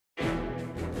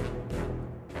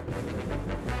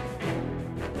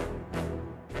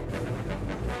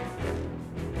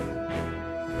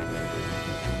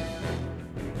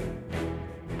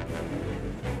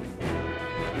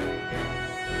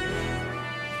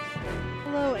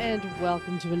Hello and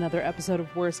welcome to another episode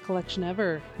of Worst Collection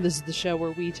Ever. This is the show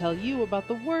where we tell you about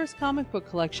the worst comic book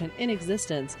collection in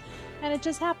existence, and it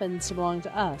just happens to belong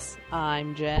to us.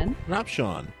 I'm Jen. And I'm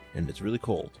Sean, and it's really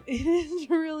cold. It is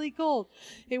really cold.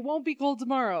 It won't be cold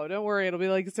tomorrow. Don't worry, it'll be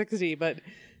like 60, but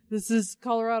this is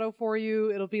Colorado for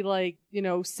you. It'll be like,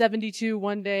 72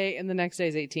 one day, and the next day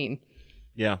is 18.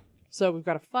 Yeah. So we've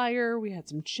got a fire, we had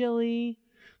some chili.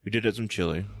 We did have some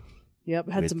chili. Yep,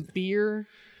 had some beer.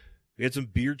 We had some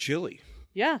beer chili.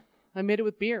 Yeah, I made it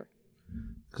with beer.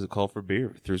 Because it called for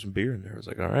beer. Threw some beer in there. I was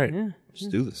like, all right, let's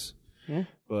do this. Yeah.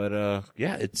 But,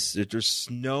 there's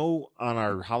snow on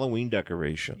our Halloween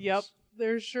decorations. Yep,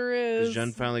 there sure is. Because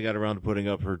Jen finally got around to putting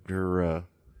up her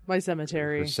my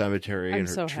cemetery. Her cemetery and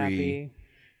her so tree. Happy.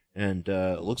 And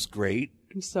it looks great.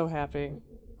 I'm so happy.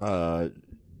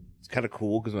 It's kind of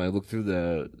cool because when I look through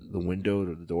the window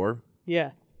to the door.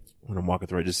 Yeah. When I'm walking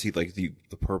through, I just see like the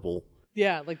purple.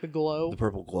 Yeah, like the glow. The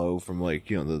purple glow from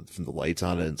from the lights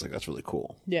on it. And it's like, that's really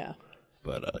cool. Yeah.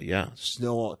 But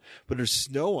snow. But there's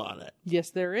snow on it. Yes,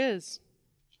 there is.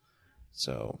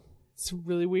 So it's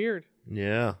really weird.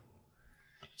 Yeah.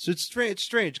 So it's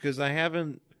strange because I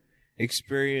haven't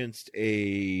experienced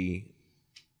a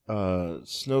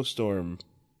snowstorm.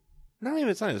 It's not even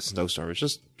a snowstorm. It's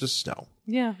just snow.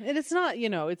 Yeah, and it's not,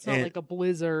 it's not like a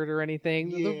blizzard or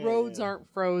anything. Yeah. The roads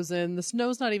aren't frozen. The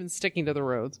snow's not even sticking to the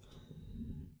roads.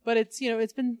 But it's,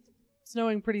 it's been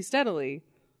snowing pretty steadily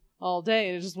all day,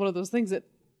 and it's just one of those things that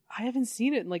I haven't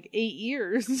seen it in like 8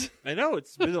 years. I know,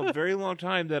 it's been a very long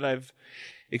time that I've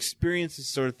experienced this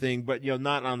sort of thing, but,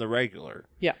 not on the regular.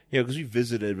 Yeah. Because we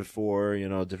visited before,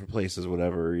 different places,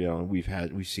 whatever, and we've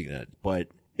seen it. But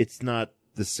it's not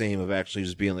the same of actually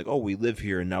just being like, oh, we live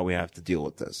here and now we have to deal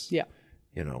with this. Yeah.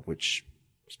 Which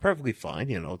is perfectly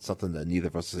fine. It's something that neither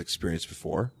of us has experienced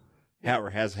before. Or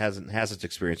hasn't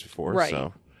experienced before. Right.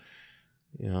 So,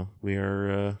 we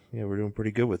are, we're doing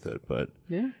pretty good with it. But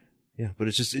yeah, but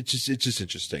it's just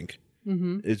interesting.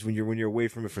 Mm-hmm. It's when you're away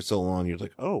from it for so long, you're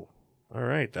like, oh, all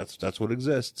right, that's what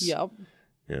exists. Yep.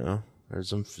 There's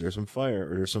some fire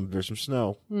or there's some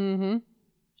snow. Mm-hmm.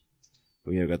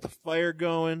 We got the fire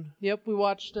going. Yep, we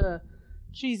watched a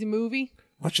cheesy movie.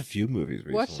 Watched a few movies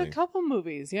recently. Watched a couple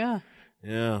movies, yeah.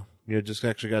 Yeah. Just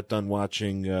actually got done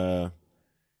watching for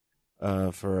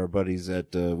our buddies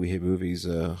at We Hate Movies,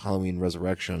 Halloween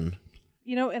Resurrection.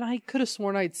 And I could have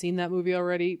sworn I'd seen that movie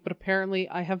already, but apparently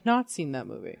I have not seen that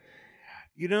movie.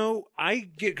 I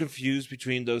get confused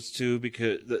between those two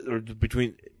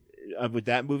between with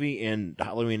that movie and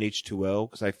Halloween H2O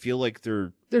because I feel like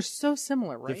they're so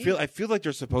similar, right? I feel like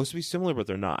they're supposed to be similar, but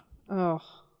they're not. Oh,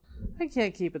 I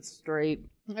can't keep it straight.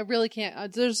 I really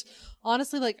can't. There's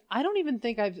honestly, I don't even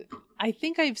think I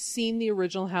think I've seen the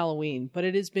original Halloween, but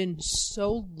it has been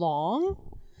so long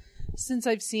since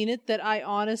I've seen it that I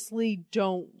honestly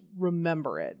don't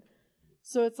remember it.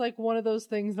 So it's like one of those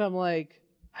things that I'm like,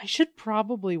 I should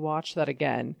probably watch that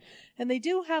again. And they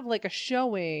do have like a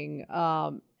showing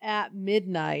at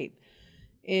midnight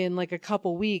in like a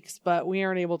couple weeks, but we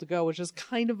aren't able to go, which is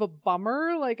kind of a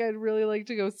bummer. Like I'd really like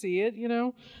to go see it,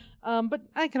 but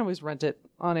I can always rent it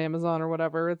on Amazon or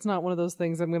whatever. It's not one of those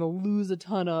things I'm going to lose a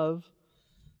ton of,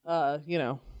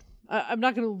 I'm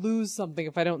not going to lose something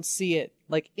if I don't see it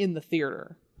like in the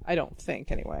theater. I don't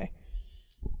think anyway.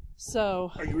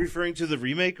 So are you referring to the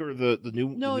remake or the new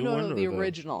one? No, the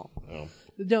original. Oh.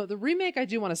 No, the remake I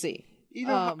do want to see.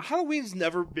 Halloween's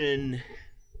never been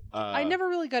I never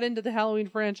really got into the Halloween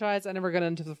franchise. I never got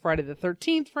into the Friday the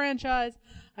 13th franchise.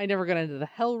 I never got into the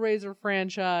Hellraiser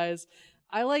franchise.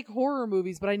 I like horror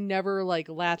movies, but I never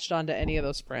latched onto any of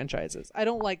those franchises. I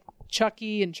don't like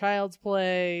Chucky and Child's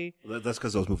Play. That's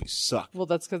because those movies suck. Well,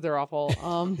 that's because they're awful.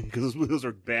 Because those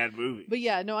are bad movies. But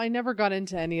yeah, no, I never got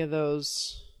into any of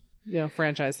those,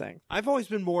 franchise things. I've always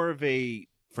been more of a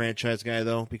franchise guy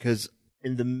though, because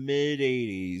in the mid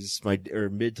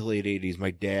to late 80s,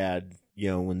 my dad,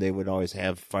 when they would always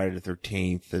have Friday the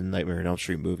 13th and Nightmare on Elm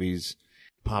Street movies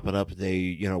popping up,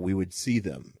 we would see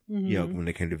them, when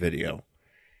they came to video.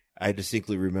 I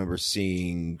distinctly remember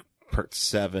seeing part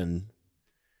 7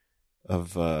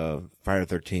 of Friday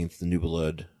the 13th, The New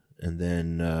Blood, and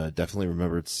then definitely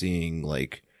remembered seeing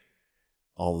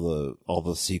all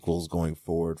the sequels going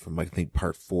forward from I think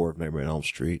part 4 of Nightmare on Elm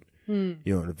Street. And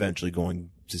eventually going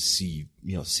to see,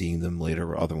 seeing them later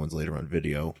or other ones later on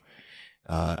video.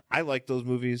 I like those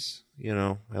movies,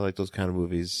 I like those kind of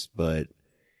movies, but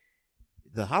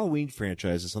the Halloween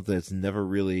franchise is something that's never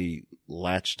really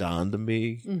latched on to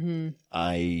me.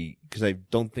 Mm-hmm. Because I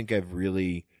don't think I've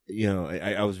really,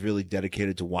 I was really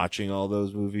dedicated to watching all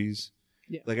those movies.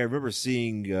 Yeah. I remember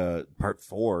seeing part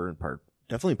 4 and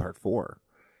definitely part 4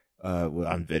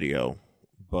 on video,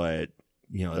 but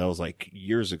that was like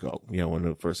years ago, when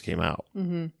it first came out.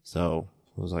 Mm-hmm. So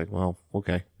I was like, well,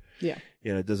 okay. Yeah.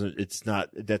 That's not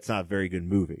a very good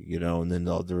movie, and then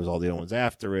there was all the other ones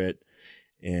after it,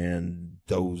 and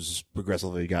those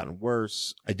progressively gotten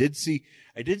worse. I did see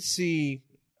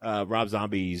Rob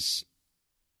Zombie's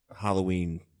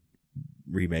Halloween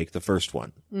remake, the first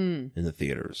one, in the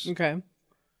theaters. Okay.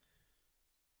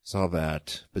 Saw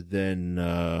that, but then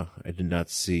I did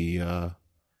not see. I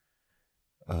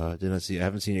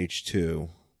haven't seen H2,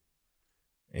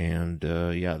 and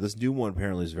this new one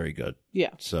apparently is very good.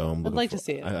 Yeah, so I'd like to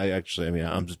see it.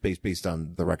 I'm just based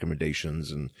on the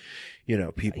recommendations and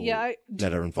people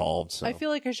that are involved. So I feel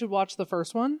like I should watch the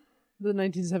first one, the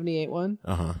 1978 one,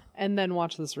 and then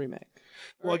watch this remake.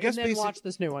 Well, I guess and then watch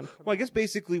this new one. Well, I guess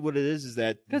basically what it is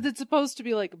that because it's supposed to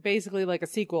be basically like a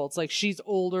sequel. It's like she's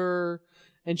older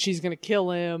and she's gonna kill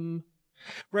him.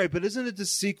 Right, but isn't it the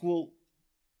sequel?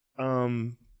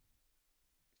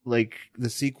 Like the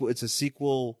sequel, it's a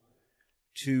sequel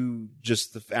to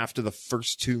just after the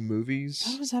first two movies.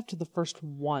 That was after the first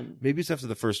one. Maybe it's after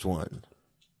the first one.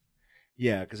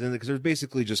 Yeah, because they're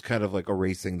basically just kind of like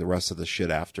erasing the rest of the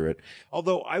shit after it.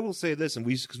 Although I will say this, and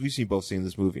we've both seen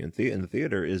this movie in the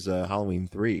theater, is Halloween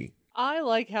 3. I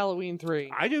like Halloween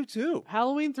 3. I do too.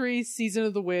 Halloween 3, Season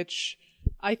of the Witch.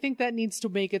 I think that needs to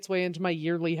make its way into my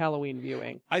yearly Halloween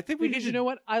viewing. I think because you know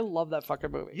what? I love that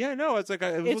fucking movie. Yeah, no, it's like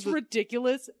it's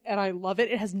ridiculous, and I love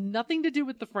it. It has nothing to do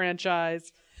with the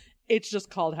franchise. It's just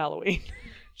called Halloween.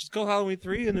 Just called Halloween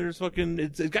 3, and there's fucking.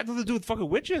 It's got nothing to do with fucking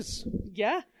witches.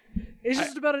 Yeah. It's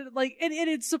just about it, and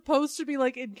it's supposed to be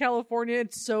in California.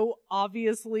 It's so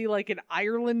obviously in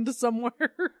Ireland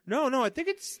somewhere. No, I think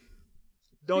it's.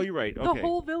 No, you're right. Okay. The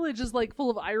whole village is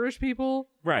full of Irish people.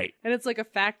 Right. And it's a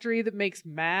factory that makes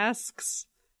masks.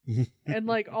 And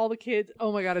all the kids,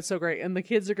 oh my God, it's so great. And the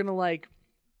kids are going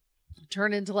to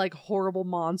turn into horrible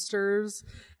monsters.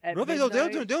 No, they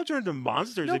don't turn into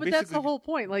monsters. No, but that's the whole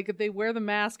point. They wear the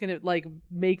mask and it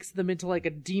makes them into a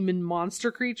demon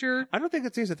monster creature. I don't think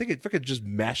that's it. I think it fucking just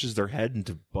mashes their head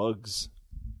into bugs.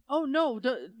 Oh no,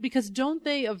 because don't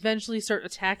they eventually start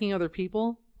attacking other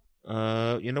people?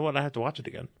 You know what? I have to watch it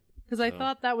again. Because I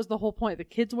thought that was the whole point. The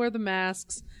kids wear the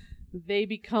masks, they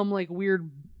become weird,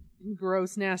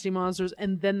 gross, nasty monsters,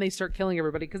 and then they start killing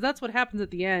everybody. Because that's what happens at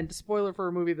the end. Spoiler for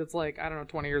a movie that's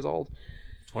 20 years old.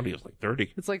 20 is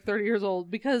 30. It's 30 years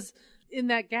old. Because in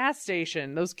that gas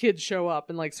station, those kids show up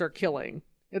and start killing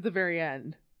at the very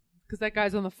end. Because that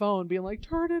guy's on the phone being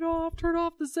turn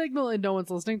off the signal, and no one's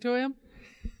listening to him.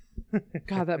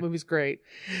 God, that movie's great.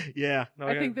 Yeah. No,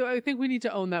 I think we need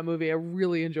to own that movie. I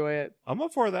really enjoy it. I'm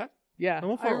up for that. Yeah.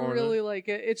 I'm up for I really like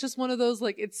it. It's just one of those,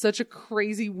 it's such a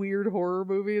crazy, weird horror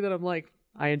movie that I'm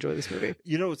I enjoy this movie.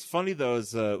 What's funny though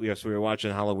is, so we were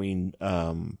watching Halloween,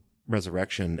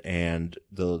 Resurrection, and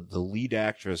the lead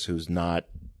actress who's not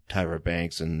Tyra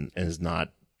Banks and is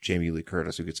not Jamie Lee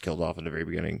Curtis, who gets killed off at the very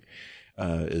beginning,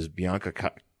 is Bianca,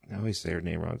 I always say her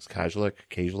name wrong. It's Kajlik.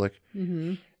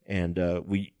 Mm-hmm. And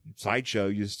Sideshow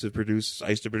used to produce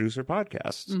her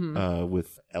podcast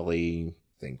with Ellie,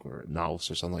 I think, or Knowles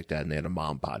or something like that, and they had a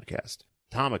mom podcast,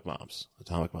 Atomic Moms.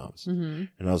 Mm-hmm.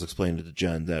 And I was explaining to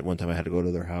Jen that one time I had to go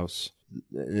to their house,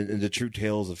 and the true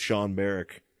tales of Sean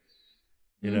Merrick,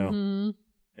 ended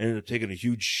up taking a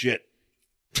huge shit.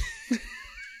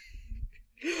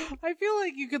 I feel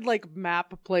like you could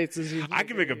map places. I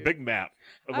can make a big map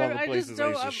of all the places I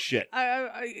used to shit.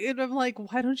 And I'm why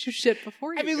don't you shit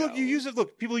before you? Look, you use it.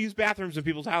 Look, people use bathrooms in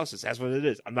people's houses. That's what it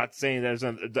is. I'm not saying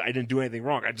that I didn't do anything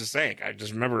wrong. I'm just saying. I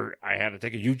just remember I had to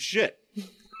take a huge shit.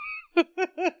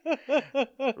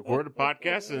 Record a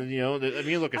podcast, and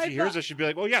look, if she hears it, she'd be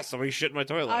like, "Oh yeah, somebody shit in my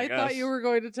toilet." I thought you were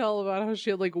going to tell about how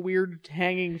she had weird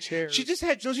hanging chairs. She just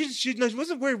had she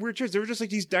wasn't wearing weird chairs. They were just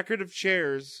these decorative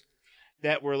chairs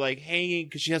that were hanging,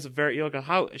 because she has a very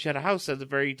she had a house that has a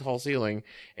very tall ceiling,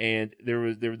 and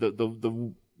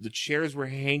the chairs were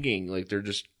hanging they're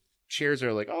just chairs that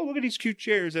are oh, look at these cute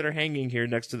chairs that are hanging here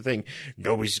next to the thing.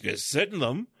 Nobody's gonna sit in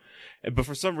them. But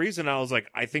for some reason, I was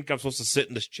I think I'm supposed to sit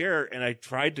in this chair, and I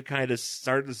tried to kind of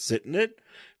start to sit in it,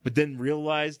 but then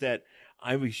realized that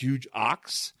I'm a huge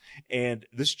ox, and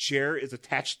this chair is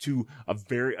attached to a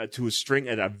string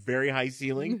at a very high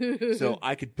ceiling, so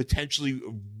I could potentially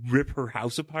rip her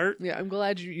house apart. Yeah, I'm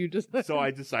glad you just. So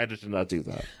I decided to not do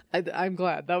that. I'm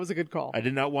glad. That was a good call. I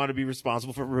did not want to be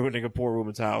responsible for ruining a poor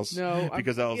woman's house. No,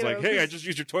 because I was hey, I just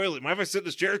used your toilet. Mind if I sit in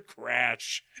this chair?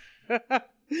 Crash.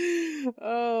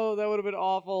 Oh, that would have been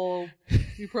awful.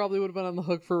 You probably would have been on the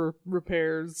hook for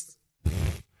repairs.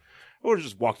 I would have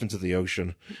just walked into the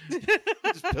ocean.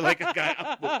 Just been like a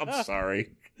guy. I'm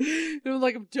sorry. It was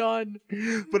like, I'm done.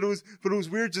 But it was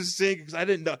weird just seeing because I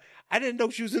didn't know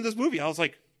she was in this movie. I was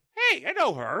like, hey, I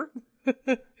know her.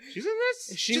 She's in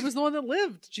this. She was the one that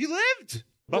lived. She lived.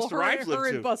 Busta Rhymes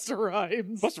lived too. Busta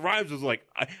Rhymes. Busta Rhymes was like,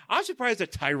 I'm surprised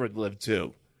that Tyra lived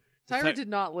too. Tyra did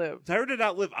not live. Tyra did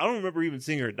not live. I don't remember even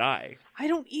seeing her die. I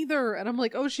don't either. And I'm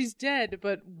like, oh, she's dead.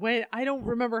 But when I don't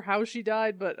remember how she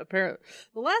died, but apparently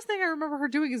the last thing I remember her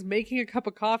doing is making a cup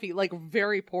of coffee, like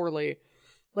very poorly.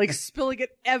 Like spilling it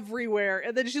everywhere.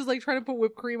 And then she's like trying to put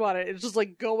whipped cream on it. It's just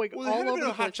like going all over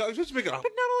the place. But not only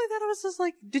that, I was just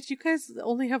like, did you guys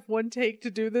only have one take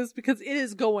to do this? Because it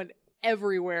is going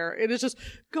everywhere. It is just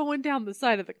going down the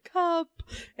side of the cup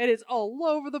and it's all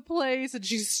over the place and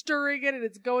she's stirring it and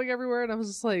it's going everywhere. And I was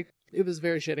just like, it was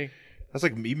very shitty. That's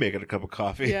like me making a cup of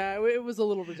coffee. Yeah, it was a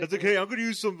little ridiculous. That's like, hey, I'm gonna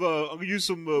use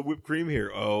some whipped cream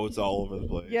here. Oh, it's all over the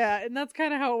place. Yeah, and that's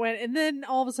kind of how it went. And then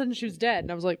all of a sudden she was dead,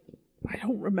 and I was like, I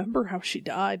don't remember how she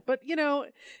died. But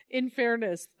in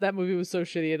fairness, that movie was so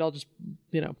shitty it all just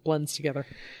blends together.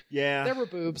 Yeah, there were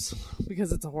boobs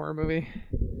because it's a horror movie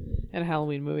and a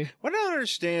Halloween movie. What I don't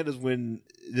understand is when,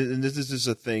 and this is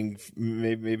a thing.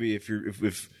 Maybe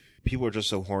if people are just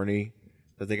so horny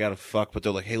that they gotta fuck, but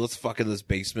they're like, hey, let's fuck in this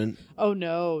basement. Oh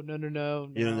no. And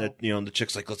the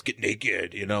chick's like, let's get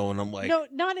naked, and I'm like, no,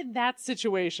 not in that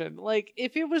situation. Like,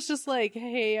 if it was just like,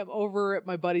 hey, I'm over at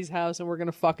my buddy's house and we're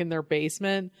gonna fuck in their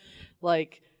basement,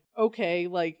 like, okay,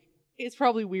 like, it's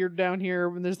probably weird down here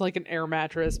when there's like an air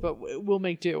mattress, but we'll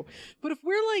make do. But if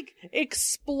we're like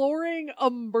exploring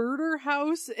a murder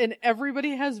house and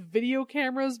everybody has video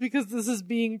cameras because this is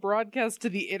being broadcast to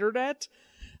the internet,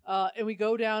 and we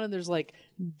go down and there's like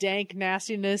dank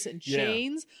nastiness and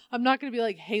chains, I'm not going to be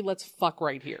like, hey, let's fuck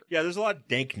right here. Yeah, there's a lot of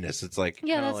dankness. It's like,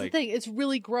 yeah, that's the thing. It's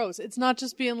really gross. It's not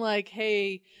just being like,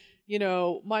 hey,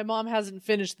 my mom hasn't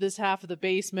finished this half of the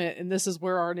basement and this is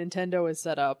where our Nintendo is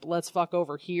set up. Let's fuck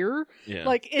over here. Yeah.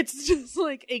 Like, it's just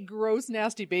like a gross,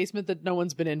 nasty basement that no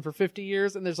one's been in for 50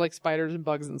 years and there's like spiders and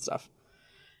bugs and stuff.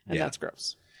 And that's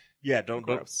gross. Yeah,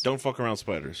 don't fuck around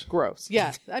spiders. Gross.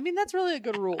 Yeah. I mean, that's really a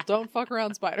good rule. Don't fuck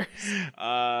around spiders.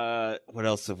 What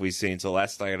else have we seen? So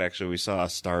last night, actually, we saw A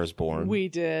Star Is Born. We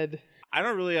did. I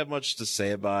don't really have much to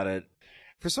say about it.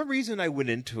 For some reason, I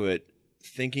went into it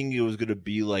thinking it was going to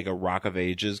be like a Rock of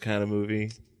Ages kind of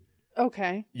movie.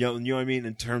 Okay. You know what I mean?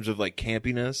 In terms of like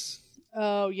campiness.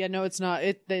 Oh, yeah, no, it's not.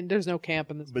 There's no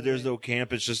camp in this movie. But there's no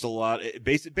camp. It's just a lot.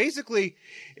 Basically,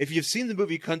 if you've seen the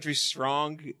movie Country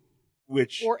Strong...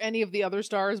 Or any of the other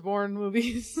Star Is Born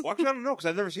movies. Well, actually, I don't know, because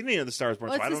I've never seen any of the Star Is Born.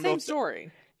 Well, so it's I don't the know same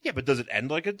story. Yeah, but does it end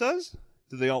like it does?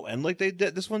 Do they all end like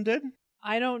this one did?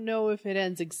 I don't know if it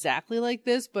ends exactly like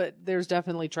this, but there's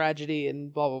definitely tragedy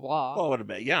and blah, blah, blah. Well,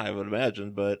 I would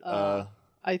imagine, but...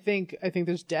 I think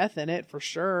there's death in it, for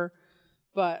sure.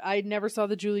 But I never saw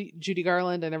the Judy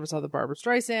Garland. I never saw the Barbara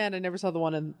Streisand. I never saw the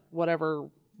one in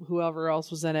whoever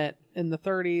else was in it in the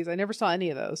 30s. I never saw any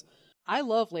of those. I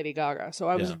love Lady Gaga, so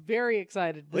I was very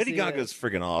excited to Lady see Gaga's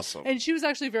friggin' awesome. And she was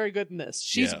actually very good in this.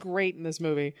 She's great in this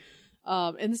movie.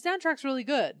 And the soundtrack's really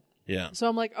good. Yeah. So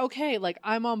I'm like, okay, like,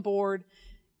 I'm on board.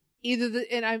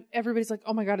 Everybody's like,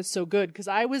 oh my God, it's so good. Because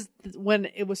when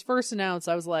it was first announced,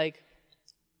 I was like,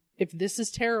 if this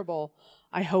is terrible,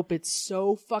 I hope it's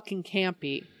so fucking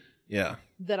campy. Yeah.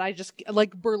 That I just,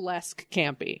 like, burlesque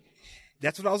campy.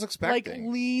 That's what I was expecting.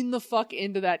 Like, lean the fuck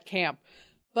into that camp.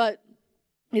 But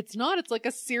it's not. It's like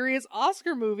a serious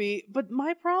Oscar movie. But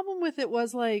my problem with it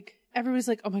was like, everybody's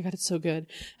like, oh my God, it's so good.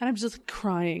 And I'm just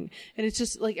crying. And it's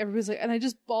just like, everybody's like, and I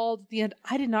just bawled at the end.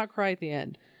 I did not cry at the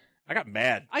end. I got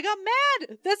mad.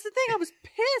 That's the thing. I was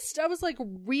pissed. I was like,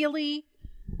 really?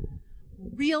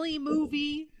 Really,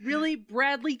 movie? Really,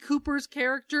 Bradley Cooper's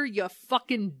character? You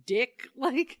fucking dick.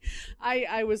 Like,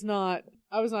 I was not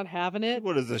having it.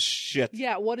 What is this shit?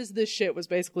 Yeah, what is this shit was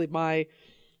basically my...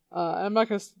 I'm not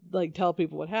going to like tell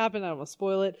people what happened. I don't want to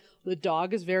spoil it. The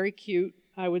dog is very cute.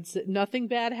 I would say nothing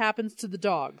bad happens to the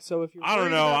dog. So if you're I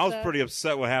don't know. I was pretty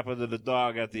upset what happened to the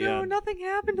dog at the end. No, nothing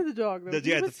happened to the dog though.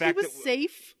 He was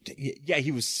safe. Yeah,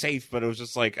 he was safe, but it was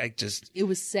just like it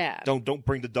was sad. Don't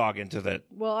bring the dog into that.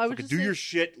 Well, I would just do your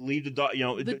shit, leave the dog,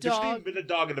 there shouldn't even been a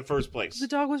dog in the first place. The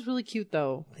dog was really cute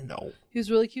though. I know. He was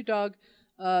a really cute dog.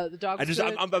 The dog was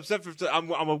good. I'm upset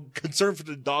I'm concerned for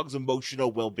the dog's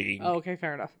emotional well-being. Oh, okay,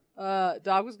 fair enough.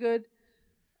 Dog was good.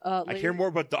 I care more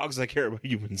about dogs than I care about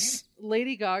humans.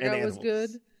 Lady Gaga was good.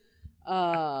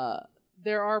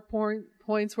 There are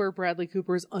points where Bradley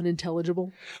Cooper is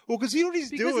unintelligible. Well, because you know what he's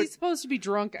doing. Because he's supposed to be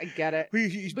drunk. I get it.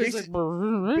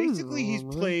 Basically, he's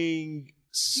playing.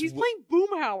 He's playing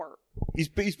Boomhauer. He's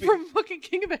from fucking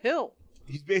King of the Hill.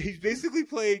 He's basically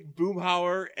playing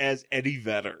Boomhauer as Eddie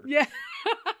Vedder. Yeah.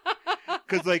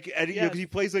 Because like Eddie, Yes. because he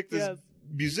plays like this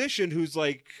musician who's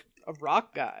like a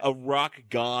rock guy, a rock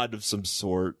god of some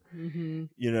sort. Mm-hmm.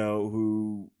 You know,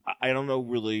 who I don't know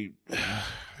really.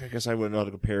 I guess I wouldn't know how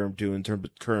to compare him to in terms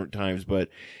of current times, but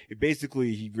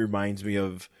basically he reminds me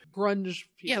of grunge.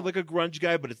 People. Yeah, like a grunge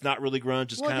guy, but it's not really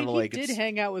grunge. It's kind of like he did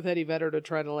hang out with Eddie Vedder to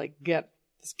try to like get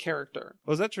this character.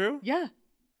 Was that true? Yeah,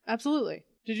 absolutely.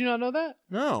 Did you not know that?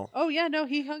 No. Oh yeah, no.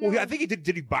 He hung. Well, out I think he did.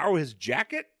 Did he borrow his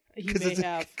jacket? He may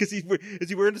have. Because is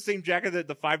he wearing the same jacket, that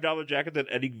the $5 jacket that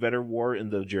Eddie Vedder wore in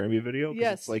the Jeremy video?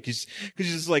 Yes. It's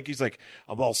like he's like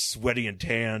I'm all sweaty and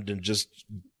tanned and just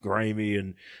grimy,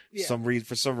 and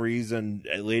for some reason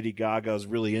Lady Gaga is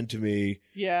really into me.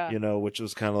 Yeah. You know, which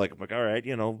was kind of like, I'm like, all right,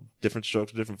 you know, different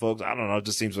strokes for different folks. I don't know. It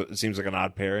just seems like an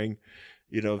odd pairing.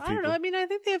 You know, I don't know. I mean, I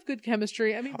think they have good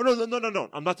chemistry. I mean, oh no.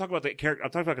 I'm not talking about the character.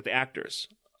 I'm talking about the actors.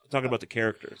 Talking about the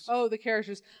characters. Oh, the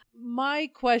characters. My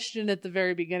question at the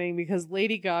very beginning, because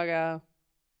Lady Gaga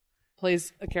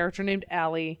plays a character named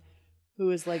Allie,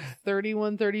 who is like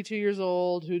 31, 32 years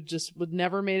old, who just would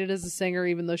never made it as a singer,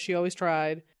 even though she always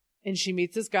tried. And she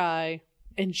meets this guy,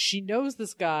 and she knows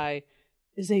this guy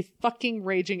is a fucking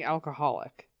raging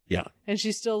alcoholic. Yeah. And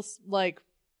she's still like,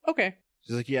 okay.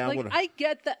 She's like, yeah, like, I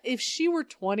get that. If she were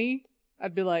 20,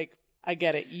 I'd be like, I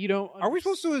get it. You don't. Are we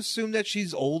supposed to assume that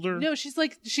she's older? No, she's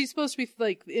supposed to be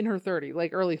like in her 30s,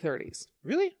 like early 30s.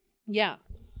 Really? Yeah.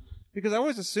 Because I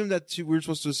always assumed that we were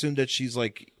supposed to assume that she's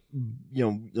like, you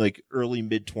know, like early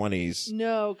mid 20s.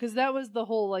 No, because that was the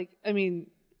whole like. I mean,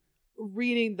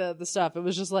 reading the stuff, it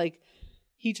was just like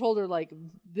he told her like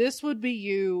this would be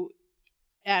you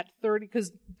at 30,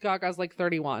 because Gaga's like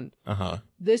 31.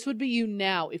 This would be you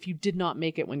now if you did not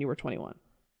make it when you were 21.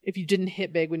 If you didn't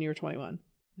hit big when you were 21.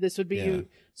 This would be you.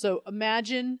 So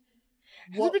imagine.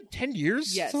 Has it been 10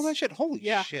 years? Yes. All that shit? Holy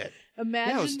shit.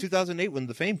 Imagine. Yeah, it was 2008 when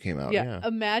the fame came out. Yeah.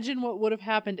 Imagine what would have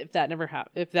happened if that never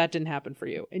happened. If that didn't happen for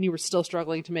you, and you were still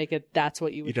struggling to make it. That's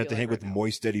what you would. You'd have to hang with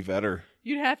moist Eddie Vedder.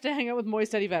 You'd have to hang out with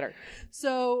moist Eddie Vedder.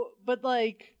 So, but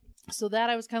like, so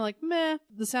that I was kind of like, meh.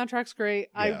 The soundtrack's great.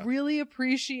 Yeah. I really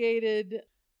appreciated.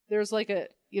 There's like a,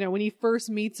 you know, when he first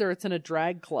meets her, it's in a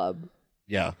drag club.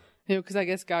 Yeah. You know, because I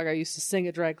guess Gaga used to sing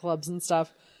at drag clubs and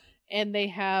stuff. And they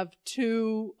have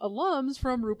two alums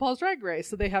from RuPaul's Drag Race.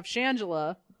 So they have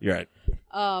Shangela. You're right.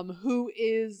 Who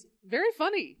is very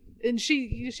funny. And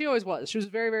she always was. She was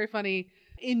very, very funny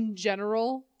in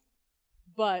general.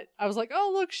 But I was like,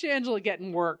 oh, look, Shangela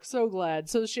getting work. So glad.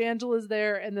 So Shangela's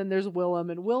there. And then there's Willem.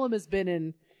 And Willem has been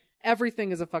in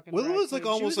everything as a fucking Willem was like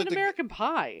almost she was like in American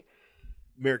Pie.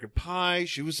 American Pie.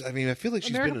 She was, I mean, I feel like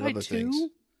she's American been in Pie other 2 things.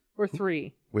 Or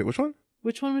 3? Wait, which one?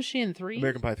 Which one was she in? 3?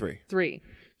 American Pie 3. 3.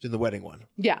 She's in the wedding one.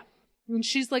 Yeah. And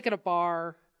she's like at a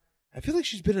bar. I feel like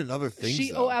she's been in other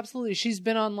things. Oh, absolutely. She's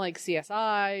been on like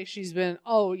CSI. She's been.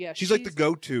 Oh, yeah. She's like the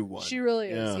go-to one. She really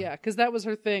is. Yeah, because that was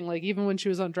her thing. Like even when she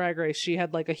was on Drag Race, she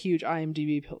had like a huge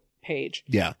IMDb page.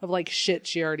 Yeah. Of like shit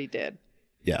she already did.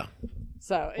 Yeah.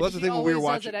 So well, that's the thing when we were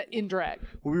watching in drag.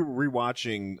 When we were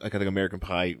rewatching like I think American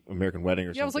Pie, American Wedding, or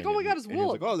something. Yeah, I was like, oh my god, it's Willem.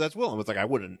 Like, oh, that's Willem. It's like I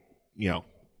wouldn't, you know.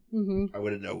 Mm-hmm. I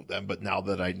wouldn't know them, but now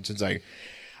that since I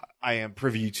am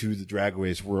privy to the drag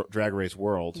race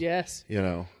world. Yes. You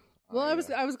know. Well, I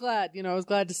was glad. You know, I was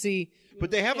glad to see.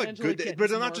 But they have a good. But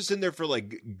they're not just in there for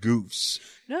like goofs.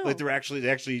 No. Like they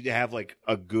actually have like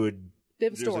a good. They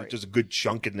have a there's story. Like, just a good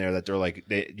chunk in there that they're like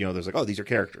you know, there's like, oh, these are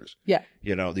characters. Yeah.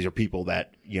 You know, these are people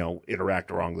that, you know,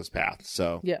 interact along this path.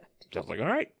 So yeah. I was like, all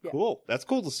right, cool. That's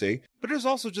cool to see. But there's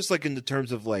also just like in the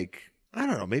terms of like, I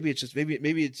don't know, maybe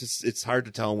it's hard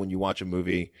to tell when you watch a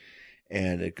movie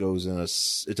and it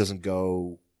doesn't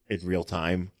go in real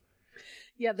time.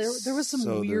 Yeah, there was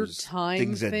some weird time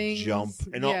things that jump,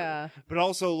 and but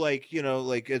also like, you know,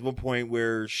 like at one point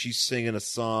where she's singing a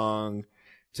song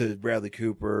to Bradley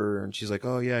Cooper and she's like,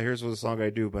 oh yeah, here's what the song I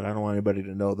do, but I don't want anybody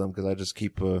to know them because I just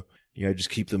keep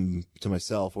them to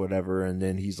myself or whatever. And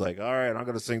then he's like, all right, I'm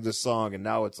going to sing this song. And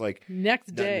now it's like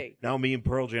next day. Now me and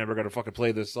Pearl Jam are going to fucking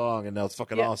play this song. And now it's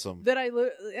fucking awesome.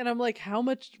 And I'm like, how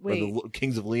much? Wait. Or the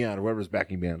Kings of Leon or whatever his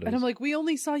backing band is. And I'm like, we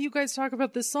only saw you guys talk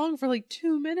about this song for like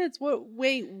 2 minutes.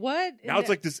 Wait, what? Now it's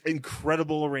like this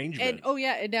incredible arrangement. And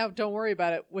and now don't worry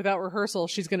about it. Without rehearsal,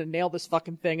 she's going to nail this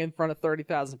fucking thing in front of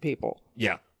 30,000 people.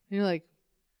 Yeah. And you're like,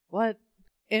 what?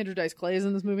 Andrew Dice Clay is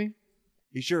in this movie?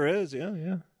 He sure is. Yeah,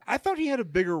 yeah. I thought he had a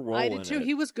bigger role. I did too.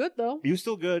 He was good though. He was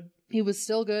still good. He was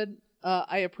still good.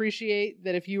 I appreciate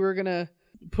that if you were gonna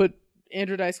put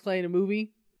Andrew Dice Clay in a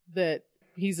movie, that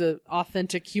he's an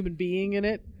authentic human being in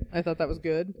it. I thought that was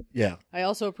good. Yeah. I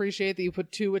also appreciate that you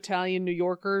put two Italian New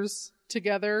Yorkers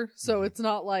together, so it's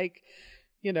not like,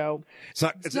 You know,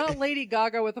 it's not Lady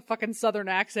Gaga with a fucking Southern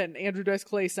accent and Andrew Dice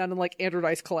Clay sounding like Andrew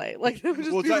Dice Clay. Like, that would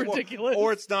just be ridiculous.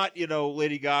 Or it's not,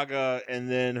 Lady Gaga and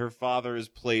then her father is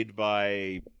played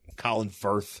by Colin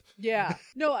Firth. Yeah.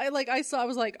 No, I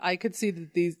was like, I could see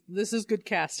that this is good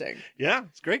casting. Yeah,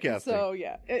 it's great casting. So,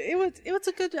 yeah. It was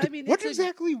a good, I mean. What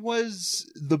exactly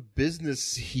was the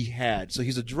business he had? So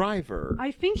he's a driver.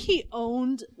 I think he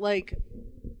owned, like,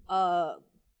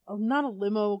 not a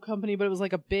limo company, but it was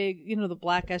like a big, the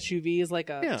black SUV is like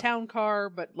a town car,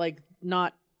 but like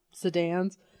not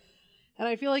sedans. And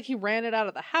I feel like he ran it out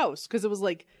of the house because it was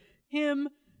like him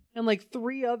and like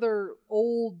 3 other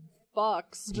old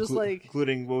fucks, just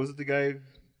including, what was it, the guy?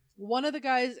 One of the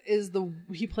guys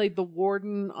he played the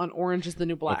warden on Orange is the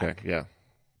New Black. Okay, yeah.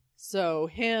 So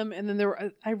him, and then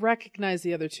I recognize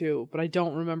the other 2, but I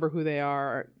don't remember who they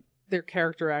are. They're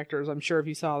character actors. I'm sure if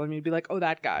you saw them, you'd be like, oh,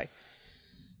 that guy.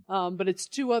 But it's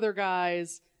 2 other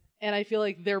guys, and I feel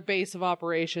like their base of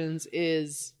operations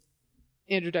is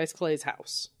Andrew Dice Clay's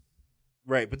house.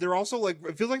 Right, but they're also like,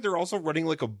 it feels like they're also running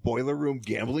like a boiler room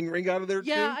gambling ring out of there, too.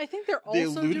 Yeah, I think they're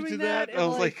also doing that. I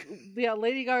was like, yeah,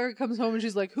 Lady Gaga comes home and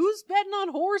she's like, who's betting on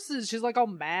horses? She's like, all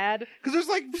mad. Because there's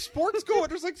like sports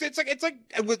going, it's like,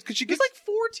 because she gets like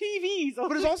 4 TVs.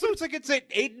 But it's at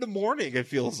 8 a.m, it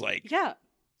feels like. Yeah.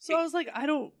 So I was like,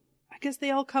 I guess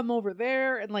they all come over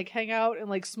there and like hang out and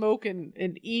like smoke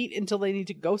and eat until they need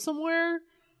to go somewhere.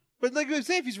 But like I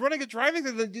say, if he's running a driving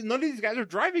thing, then none of these guys are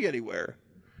driving anywhere.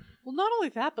 Well, not only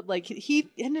that, but like he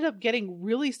ended up getting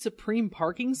really supreme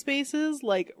parking spaces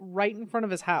like right in front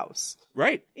of his house.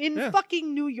 Right. In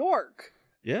fucking New York.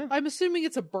 Yeah. I'm assuming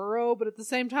it's a borough, but at the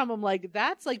same time I'm like,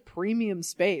 that's like premium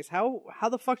space. How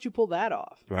the fuck did you pull that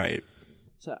off? Right.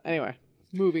 So anyway.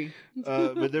 Movie.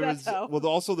 But there was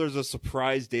also there's a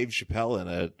surprise Dave Chappelle in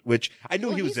it, which I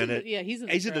knew he was in it. Yeah, he's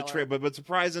in the trailer, but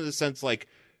surprise in the sense like,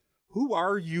 who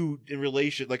are you in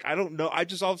relation? Like, I don't know. I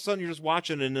just all of a sudden you're just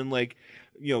watching, and then like,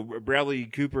 Bradley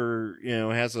Cooper,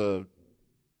 has a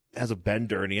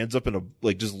bender, and he ends up in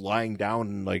just lying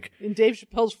down like in Dave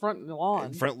Chappelle's front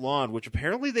lawn, which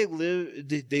apparently they live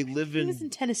in. He was in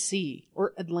Tennessee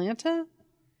or Atlanta.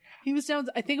 He was down.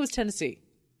 I think it was Tennessee.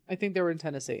 I think they were in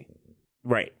Tennessee.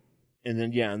 Right. And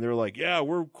then, and they're like, yeah,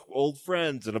 we're old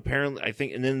friends. And apparently, I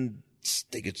think, and then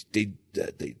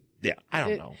I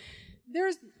don't know.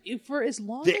 For as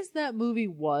long as that movie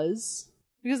was,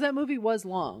 because that movie was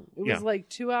long. It was like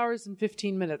 2 hours and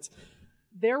 15 minutes.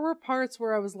 There were parts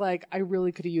where I was like, I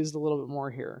really could have used a little bit more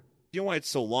here. You know why it's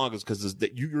so long is because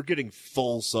you're getting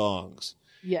full songs.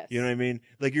 Yes. You know what I mean?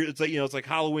 Like it's like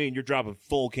Halloween, you're dropping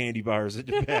full candy bars in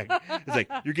your bag. It's like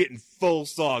you're getting full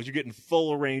songs, you're getting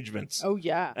full arrangements. Oh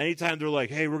yeah. Anytime they're like,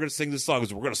 "Hey, we're going to sing this song."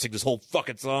 We're going to sing this whole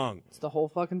fucking song. It's the whole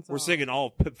fucking song. We're singing all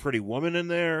Pretty Woman in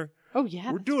there. Oh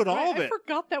yeah. We're doing all of it. I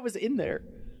forgot that was in there.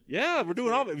 Yeah, we're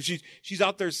doing all of it. She's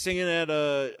out there singing at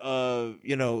doing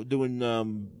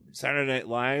Saturday Night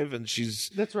Live, and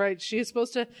That's right. It's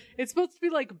supposed to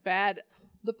be like bad.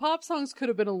 The pop songs could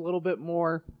have been a little bit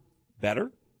more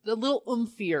better. A little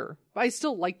oomphier. I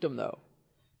still liked them though.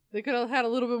 They could have had a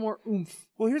little bit more oomph.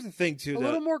 Well, here's the thing too. A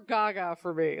little more Gaga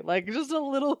for me. Like just a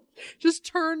little, just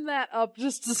turn that up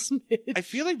just a smidge. I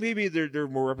feel like maybe they're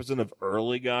more representative of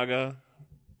early Gaga.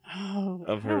 Oh,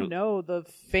 I don't know. The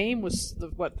Fame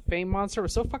Fame Monster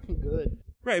was so fucking good.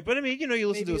 Right, but I mean, you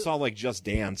listen to a song like Just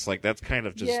Dance, like that's kind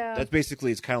of just, that's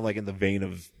basically, it's kind of like in the vein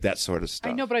of that sort of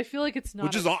stuff. I know, but I feel like it's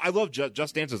not. I love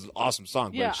Just Dance is an awesome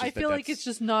song. Yeah, I feel like it's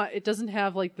just not, it doesn't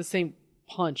have like the same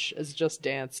punch as Just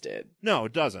Dance did. No,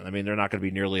 it doesn't. I mean, they're not going to be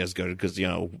nearly as good because,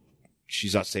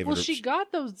 she's not saving her. Well, she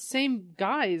got those same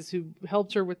guys who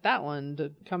helped her with that one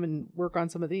to come and work on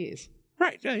some of these.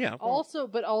 Right, yeah. Also,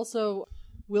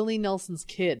 Willie Nelson's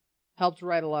kid helped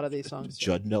write a lot of these songs.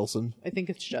 Judd Nelson? I think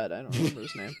it's Judd. I don't remember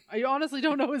his name. I honestly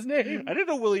don't know his name. I didn't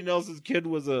know Willie Nelson's kid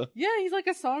was a... Yeah, he's like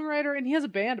a songwriter, and he has a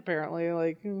band,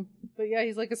 apparently. But yeah,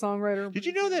 he's like a songwriter. Did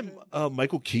you know that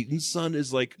Michael Keaton's son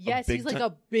is like he's like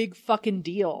a big fucking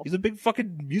deal. He's a big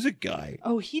fucking music guy.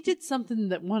 Oh, he did something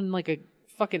that won like a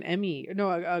fucking Emmy.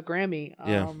 No, a Grammy.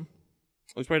 Yeah.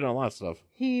 He's probably done a lot of stuff.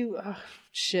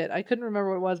 Shit, I couldn't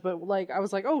remember what it was, but I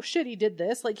was like, oh shit, he did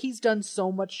this. Like, he's done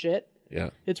so much shit.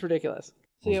 Yeah. It's ridiculous.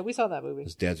 So yeah, we saw that movie.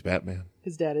 His dad's Batman.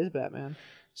 His dad is Batman.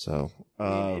 So,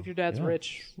 if your dad's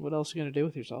rich, what else are you going to do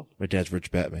with yourself? My dad's rich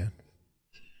Batman.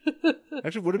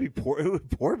 Actually, would it be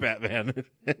poor Batman?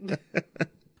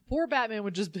 Poor Batman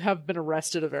would just have been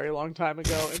arrested a very long time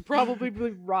ago and probably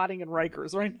be rotting in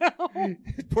Rikers right now.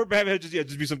 Poor Batman would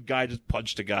just be some guy just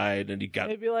punched a guy and then he got...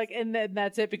 It'd be like, and then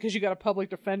that's it because you got a public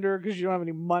defender because you don't have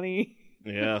any money.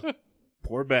 Yeah.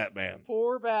 Poor Batman.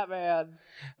 Poor Batman.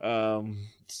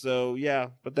 So yeah,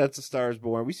 but that's A Star Is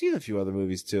Born. We've seen a few other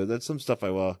movies too. That's some stuff I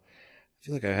feel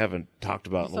like I haven't talked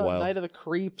about in a while. Night of the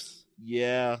Creeps.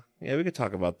 Yeah, we could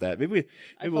talk about that. Maybe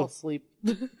I fell asleep.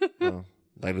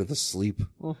 Night of the Sleep.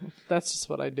 Well, that's just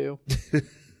what I do.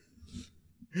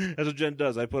 That's what Jen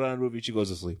does. I put on a movie, she goes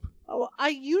to sleep. Oh, I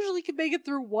usually can make it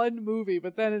through one movie,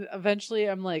 but then eventually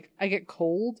I'm like, I get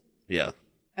cold. Yeah.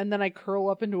 And then I curl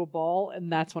up into a ball, and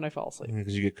that's when I fall asleep.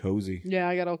 Because you get cozy. Yeah,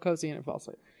 I got all cozy and I fall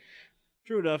asleep.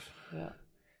 True enough. Yeah.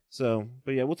 So,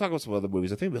 but yeah, we'll talk about some other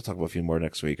movies. I think we'll talk about a few more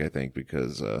next week,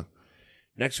 because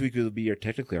next week will be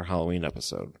technically our Halloween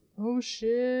episode. Oh,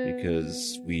 shit.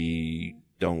 Because we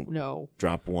don't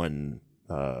drop one.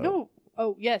 No.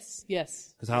 Oh, yes.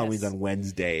 Because Halloween's on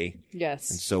Wednesday.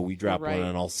 Yes. And so we drop one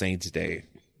on All Saints Day.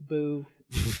 Boo.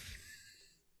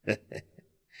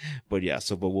 But yeah,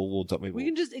 but we'll talk. We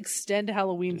can just extend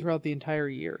Halloween throughout the entire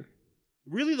year.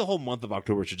 Really, the whole month of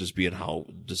October should just be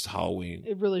just Halloween.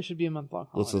 It really should be a month long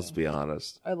holiday. Let's be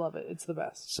honest. I love it. It's the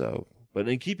best. So, but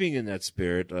in keeping in that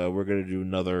spirit, we're going to do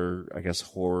another, I guess,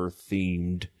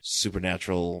 horror-themed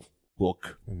supernatural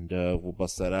book, and we'll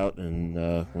bust that out and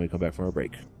when we come back from our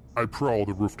break. I prowl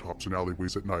the rooftops and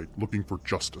alleyways at night looking for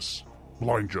justice.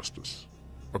 Blind justice.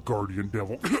 A guardian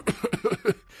devil.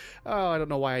 Oh, I don't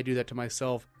know why I do that to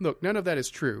myself. Look, none of that is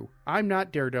true. I'm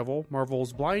not Daredevil,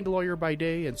 Marvel's blind lawyer by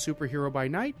day and superhero by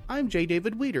night. I'm J.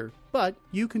 David Weeder, but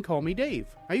you can call me Dave.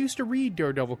 I used to read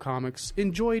Daredevil comics,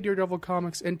 enjoy Daredevil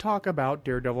comics, and talk about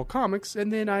Daredevil comics,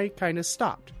 and then I kinda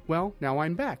stopped. Well, now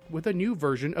I'm back with a new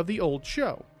version of the old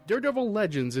show. Daredevil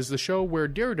Legends is the show where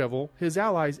Daredevil, his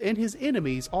allies, and his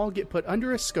enemies all get put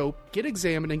under a scope, get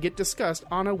examined, and get discussed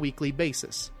on a weekly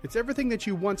basis. It's everything that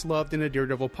you once loved in a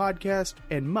Daredevil podcast,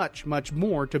 and much, much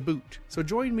more to boot. So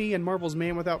join me and Marvel's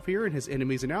Man Without Fear and his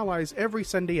enemies and allies every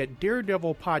Sunday at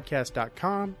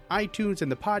daredevilpodcast.com, iTunes,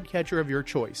 and the podcatcher of your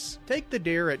choice. Take the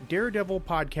dare at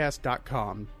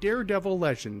daredevilpodcast.com. Daredevil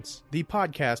Legends, the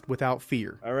podcast without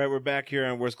fear. All right, we're back here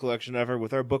on Worst Collection Ever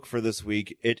with our book for this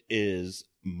week. It is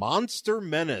Monster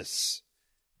Menace,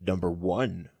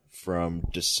 #1 from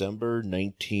December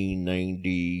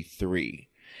 1993.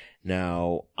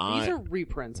 Now, these are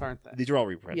reprints, aren't they? These are all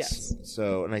reprints. Yes.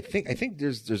 So, and I think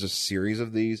there's a series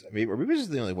of these. Maybe this is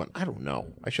the only one. I don't know.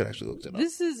 I should actually look it up.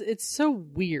 It's so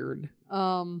weird.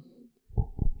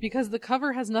 Because the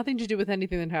cover has nothing to do with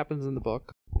anything that happens in the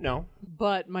book. No.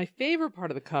 But my favorite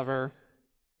part of the cover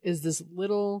is this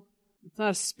little. It's not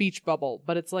a speech bubble,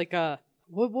 but it's like a.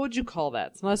 What would you call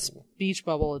that? It's not a speech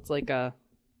bubble. It's like a...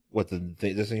 What,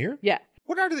 this in here? Yeah.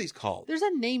 What are these called? There's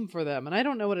a name for them, and I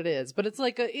don't know what it is, but it's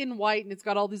like in white, and it's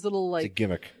got all these little, like... It's a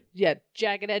gimmick. Yeah,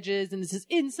 jagged edges, and it says,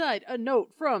 inside, a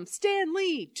note from Stan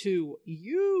Lee to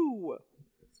you.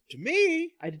 To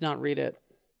me? I did not read it.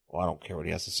 Well, I don't care what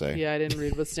he has to say. Yeah, I didn't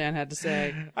read what Stan had to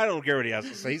say. I don't care what he has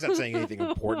to say. He's not saying anything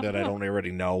important that I don't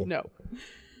already know. No.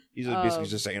 He's basically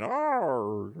just saying,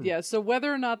 oh. Yeah, so whether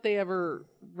or not they ever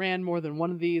ran more than one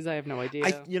of these, I have no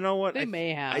idea. You know what? They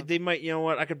may have. They might, you know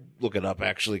what? I could look it up,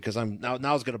 actually, because now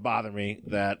it's going to bother me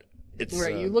that it's...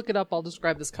 Right, you look it up, I'll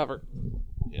describe this cover.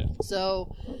 Yeah.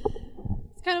 So,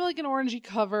 it's kind of like an orangey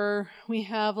cover. We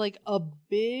have, like, a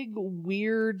big,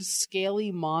 weird,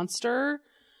 scaly monster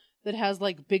that has,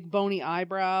 like, big, bony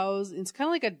eyebrows. It's kind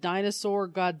of like a dinosaur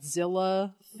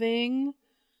Godzilla thing.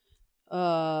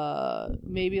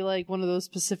 Maybe like one of those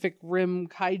Pacific Rim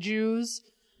kaijus,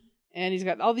 and he's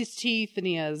got all these teeth and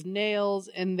he has nails,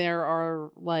 and there are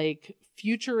like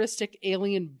futuristic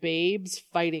alien babes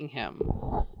fighting him,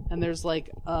 and there's like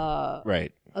a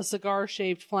cigar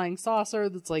shaped flying saucer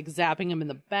that's like zapping him in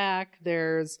the back.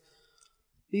 There's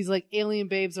these like alien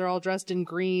babes, they're all dressed in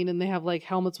green and they have like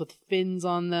helmets with fins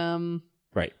on them,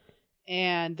 right,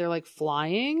 and they're like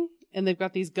flying. And they've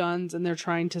got these guns, and they're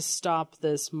trying to stop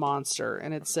this monster.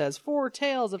 And it says 4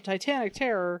 Tales of Titanic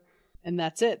Terror, and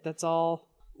that's it. That's all.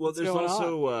 Well, there's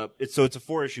also it's a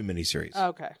 4-issue miniseries.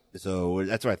 Okay. So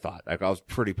that's what I thought. I was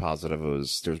pretty positive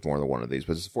there's more than one of these,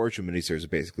 but it's a 4-issue miniseries,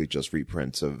 basically just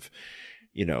reprints of,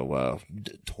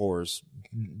 horror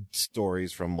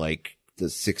stories from like the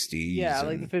 60s. Yeah,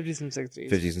 like the 50s and 60s.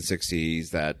 50s and 60s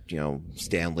that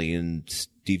Stan Lee and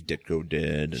Steve Ditko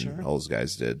did, and all those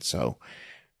guys did. So.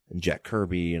 And Jack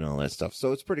Kirby and all that stuff.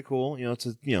 So it's pretty cool. It's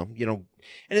and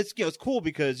it's cool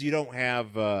because you don't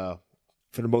have, for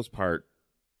the most part,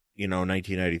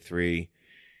 1993,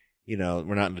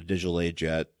 we're not in the digital age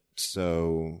yet.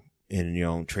 So,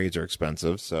 and, trades are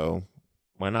expensive. So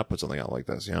why not put something out like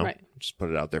this, Right. Just put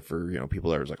it out there for,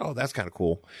 people that are like, oh, that's kind of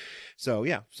cool. So,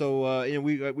 yeah. So,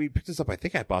 we picked this up. I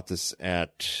think I bought this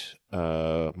at,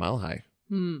 Mile High.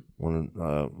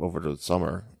 Over the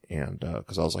summer. And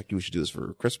because I was like, we should do this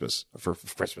for Christmas. For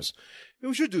Christmas.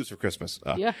 We should do this for Christmas.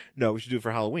 Yeah. No, we should do it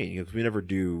for Halloween. Because we never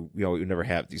do, we never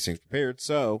have these things prepared.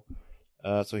 So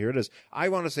here it is. I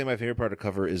want to say my favorite part of the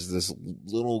cover is this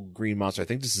little green monster. I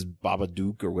think this is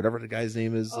Babadook or whatever the guy's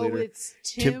name is later. It's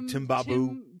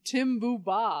Timbabu.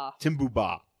 Timbuba.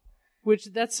 Timbuba. Which,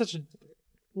 that's such a...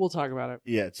 We'll talk about it.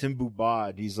 Yeah,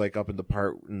 Timbuba. He's like up in the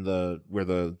part in where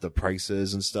the price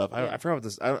is and stuff. I forgot what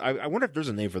this. I wonder if there's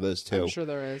a name for this too. I'm sure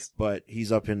there is. But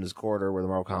he's up in his corner where the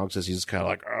Marvel Comics is. He's just kind of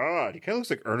like, he kind of looks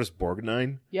like Ernest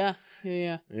Borgnine. Yeah.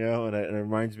 You know, and it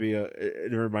reminds me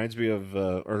of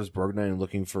Ernest Borgnine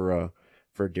looking for a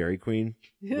Dairy Queen.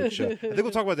 Which I think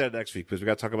we'll talk about that next week because we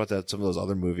got to talk about that some of those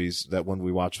other movies. That one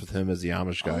we watched with him as the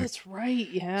Amish guy. Oh, that's right.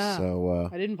 Yeah. So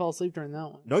I didn't fall asleep during that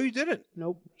one. No, you didn't.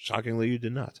 Nope. Shockingly, you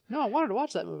did not. No, I wanted to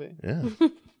watch that movie. Yeah.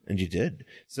 And you did.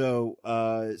 So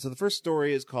the first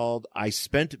story is called "I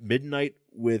Spent Midnight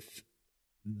with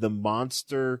the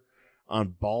Monster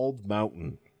on Bald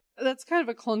Mountain." That's kind of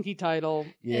a clunky title.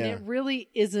 Yeah. And it really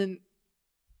isn't.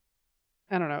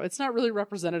 I don't know. It's not really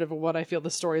representative of what I feel the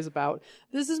story is about.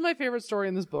 This is my favorite story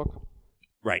in this book.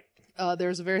 Right.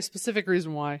 There's a very specific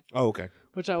reason why. Oh, okay.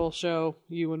 Which I will show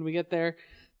you when we get there.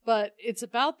 But it's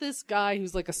about this guy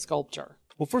who's like a sculptor.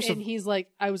 Well, he's like,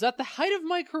 I was at the height of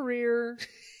my career,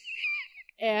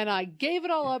 and I gave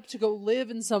it all up to go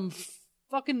live in some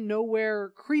fucking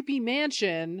nowhere creepy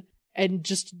mansion and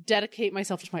just dedicate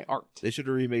myself to my art. They should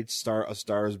have remade A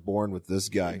Star Is Born with this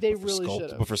guy. They really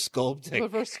should have. But for sculpting.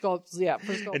 But for sculpts, yeah.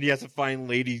 For sculpting. And he has to find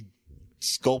lady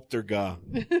sculptor guy.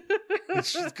 And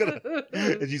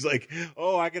she's like,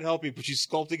 oh, I can help you, but she's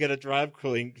sculpting at a drag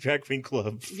queen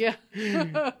club. Yeah.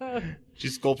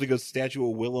 She's sculpting a statue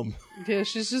of Willem. Yeah,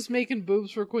 she's just making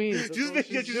boobs for queens. That's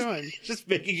just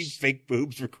making fake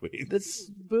boobs for queens. That's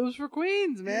boobs for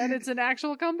queens, man. It's an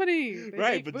actual company. They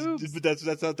right, make but boobs.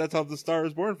 that's how the Star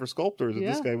is Born for sculptors. And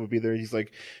this guy would be there. And he's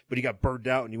like, but he got burned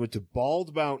out, and he went to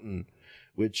Bald Mountain,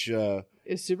 which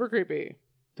is super creepy.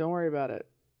 Don't worry about it.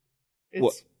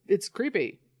 It's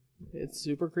creepy. It's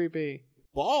super creepy.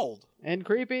 Bald and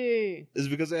creepy. Is it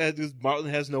because this mountain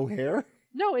has no hair?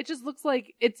 No, it just looks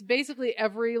like it's basically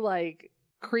every like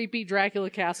creepy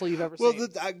Dracula castle you've ever seen. Well,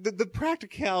 the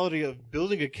practicality of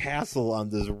building a castle on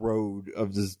this road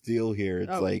of this deal here,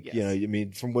 it's you know, I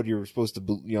mean, from what you're supposed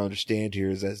to understand here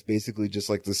is that it's basically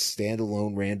just like this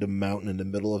standalone random mountain in the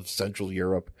middle of Central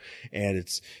Europe, and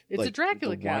it's like a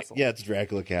Dracula castle. Yeah, it's a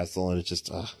Dracula castle, and it's just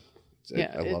I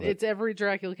love it. It's every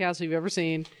Dracula castle you've ever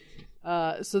seen.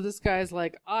 So this guy's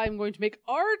like, I'm going to make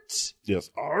art. Yes,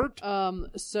 art.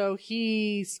 So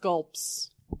he sculpts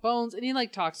bones, and he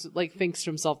thinks to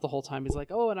himself the whole time. He's like,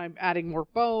 oh, and I'm adding more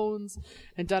bones,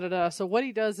 and da-da-da. So what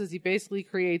he does is he basically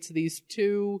creates these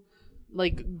two,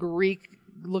 like,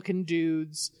 Greek-looking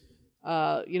dudes,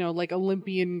 like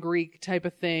Olympian Greek type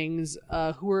of things,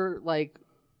 who are, like,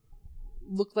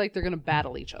 look like they're gonna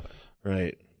battle each other.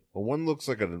 Right. Well, one looks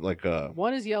like a.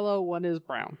 One is yellow, one is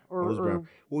brown. Or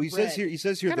well, he says here.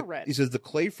 red. He says the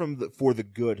clay for the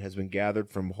good has been gathered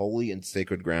from holy and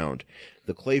sacred ground.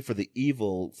 The clay for the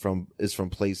evil is from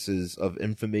places of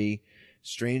infamy.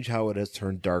 Strange how it has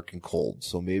turned dark and cold.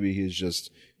 So maybe he's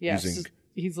just using.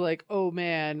 He's like, oh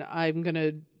man, I'm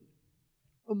gonna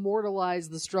immortalize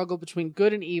the struggle between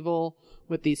good and evil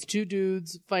with these two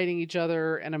dudes fighting each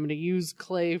other, and I'm going to use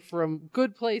clay from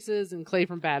good places and clay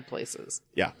from bad places.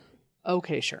 Yeah.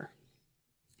 Okay, sure.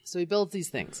 So he builds these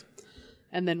things.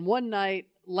 And then one night,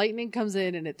 lightning comes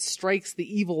in and it strikes the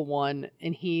evil one,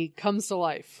 and he comes to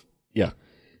life. Yeah.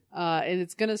 And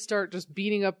it's going to start just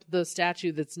beating up the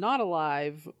statue that's not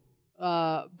alive,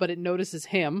 but it notices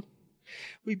him.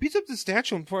 He beats up the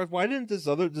statue, and why didn't this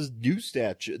new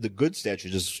statue, the good statue,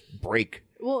 just break?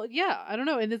 Well, yeah, I don't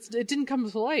know, and it didn't come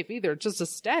to life either. It's just a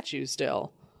statue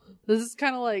still. This is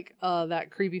kind of like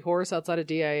that creepy horse outside of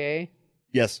DIA.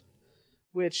 Yes.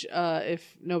 Which,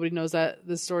 if nobody knows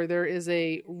this story, there is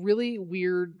a really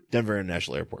weird... Denver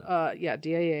International Airport. Yeah,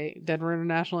 DIA, Denver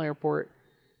International Airport,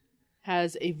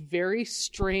 has a very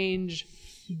strange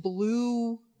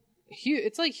blue...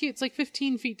 It's like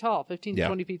 15 feet tall, 15 to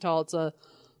 20 feet tall. It's a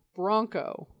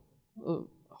bronco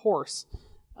horse.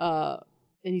 And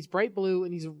he's bright blue,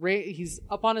 and he's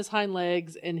up on his hind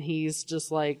legs, and he's just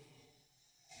like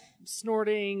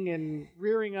snorting and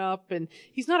rearing up, and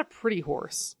he's not a pretty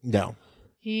horse. No.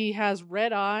 He has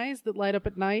red eyes that light up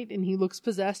at night, and he looks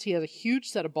possessed. He has a huge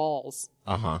set of balls.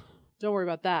 Uh-huh. Don't worry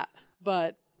about that.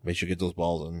 But make sure you get those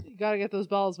balls in. You gotta get those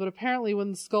balls. But apparently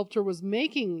when the sculptor was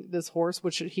making this horse,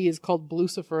 which he is called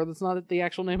Blucifer, that's not the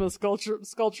actual name of the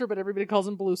sculpture, but everybody calls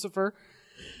him Blucifer,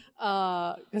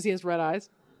 because he has red eyes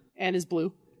and is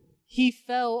blue. he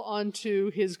fell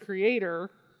onto his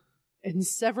creator and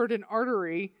severed an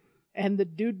artery, and the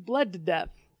dude bled to death.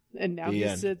 And now he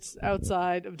sits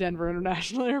outside of Denver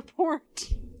International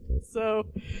Airport. So,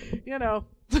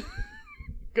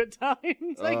 good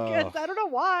times, I guess. I don't know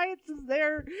why. It's just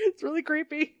there. It's really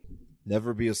creepy.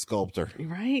 Never be a sculptor.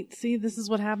 Right. See, this is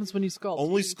what happens when you sculpt.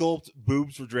 Only sculpt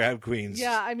boobs for drag queens.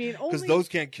 Yeah, I mean, only... Because those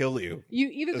can't kill you.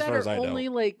 Either that or only,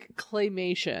 like,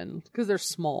 claymation, because they're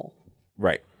small.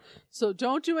 Right. So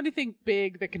don't do anything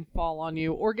big that can fall on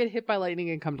you or get hit by lightning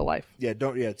and come to life. Yeah,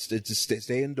 it's just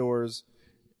stay indoors.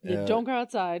 Yeah, don't go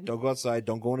outside. Don't go outside.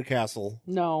 Don't go in a castle.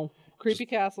 No. Creepy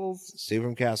castles. Stay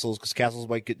from castles, because castles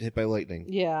might get hit by lightning.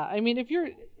 Yeah, I mean, if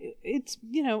you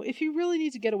really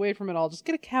need to get away from it all, just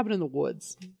get a cabin in the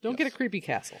woods. Don't get a creepy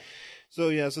castle. So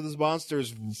this monster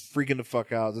is freaking the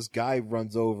fuck out. This guy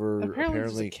runs over.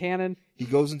 Apparently it's a cannon. He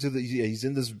goes into he's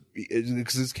in this,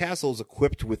 because his castle is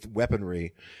equipped with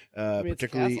weaponry,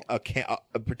 particularly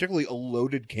a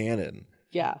loaded cannon.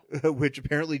 Yeah. Which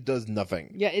apparently does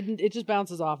nothing. Yeah, it just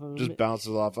bounces off him. Just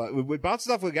bounces off. It bounces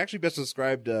off, actually best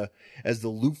described as the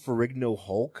Lou Ferrigno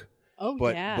Hulk. Oh,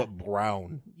 but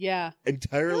brown. Yeah.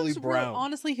 Entirely brown.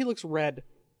 Honestly, he looks red.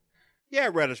 Yeah,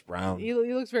 reddish brown. He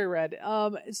looks very red.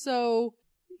 So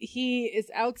he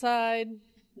is outside.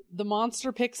 The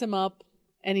monster picks him up,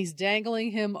 and he's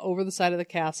dangling him over the side of the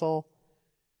castle.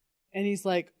 And he's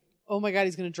like, oh my God,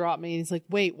 he's going to drop me. And he's like,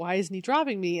 wait, why isn't he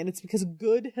dropping me? And it's because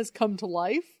good has come to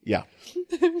life. Yeah.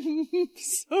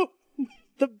 So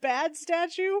the bad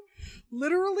statue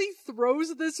literally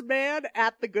throws this man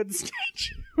at the good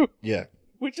statue. Yeah.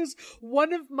 Which is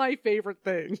one of my favorite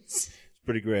things. It's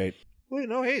pretty great. Well,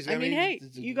 no, hey.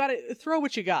 You got to throw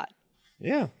what you got.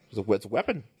 Yeah. It's a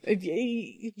weapon.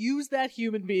 Use that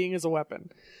human being as a weapon.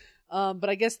 But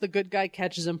I guess the good guy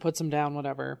catches him, puts him down,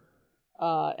 whatever.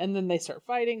 And then they start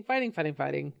fighting,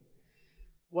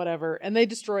 whatever. And they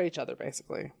destroy each other,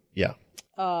 basically. Yeah.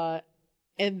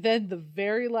 And then the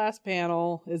very last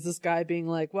panel is this guy being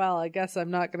like, well, I guess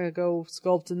I'm not going to go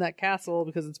sculpt in that castle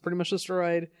because it's pretty much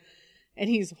destroyed. And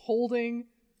he's holding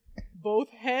both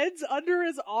heads under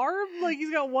his arm. Like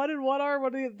he's got one in one arm.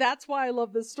 That's why I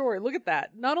love this story. Look at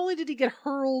that. Not only did he get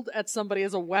hurled at somebody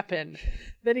as a weapon,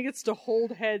 then he gets to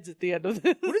hold heads at the end of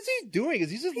this. What is he doing? Is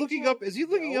he just looking up? Is he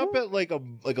looking up at like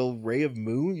a ray of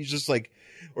moon? He's just like,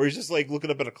 or he's just like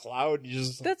looking up at a cloud.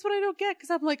 And That's what I don't get,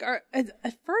 because I'm like,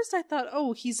 at first I thought,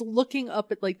 oh, he's looking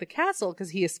up at like the castle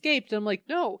because he escaped. And I'm like,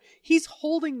 no, he's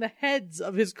holding the heads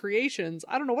of his creations.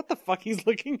 I don't know what the fuck he's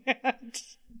looking at.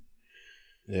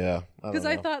 Yeah, because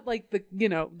I thought like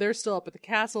they're still up at the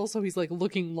castle, so he's like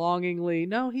looking longingly.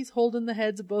 No, he's holding the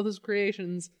heads of both his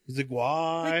creations. He's like,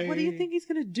 why? Like, what do you think he's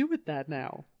gonna do with that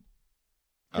now?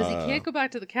 Because he can't go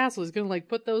back to the castle. He's gonna like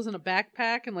put those in a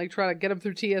backpack and like try to get them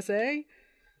through TSA.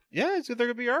 Yeah, they're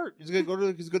gonna be art. He's gonna go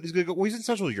to. He's gonna go. Well, he's in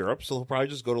Central Europe, so he'll probably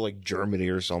just go to like Germany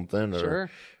or something, or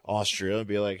Austria, and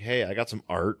be like, "Hey, I got some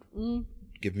art.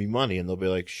 Give me money," and they'll be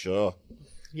like, "Sure,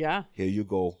 yeah, here you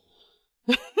go."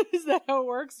 Is that how it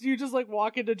works? Do you just like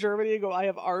walk into Germany and go, I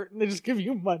have art, and they just give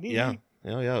you money? Yeah.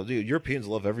 Dude, Europeans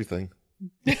love everything.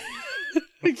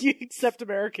 Except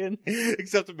Americans.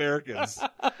 Except Americans.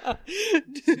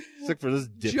 Except for this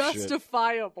dipshit.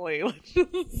 Justifiably. Let's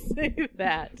just say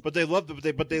that. But they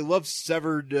love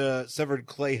severed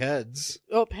clay heads.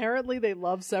 Oh, apparently they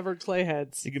love severed clay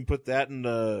heads. You can put that in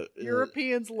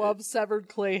Europeans love severed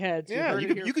clay heads. Yeah,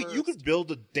 you could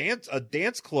build a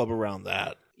dance club around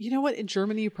that. You know what? In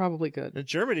Germany, you probably could. In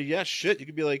Germany, yeah, shit. You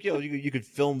could be like, you could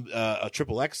film a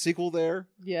XXX sequel there.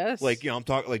 Yes. Like, I'm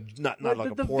talking like not like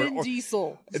a porn. Vin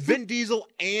Diesel. Vin Diesel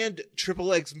and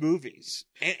XXX movies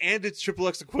and its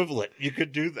XXX equivalent. You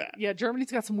could do that. Yeah,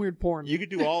 Germany's got some weird porn. You could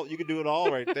do it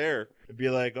all right there. It'd be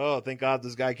like, oh, thank God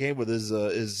this guy came with his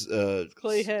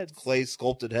clay heads, clay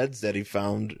sculpted heads that he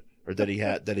found or that he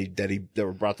had that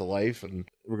were brought to life, and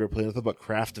we're gonna play nothing about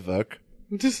Kraftwerk.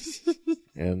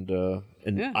 and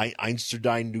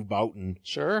Einstein Neubauten.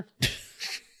 Sure.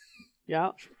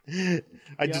 Yeah.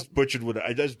 I just butchered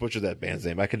that band's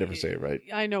name. I can never say it right.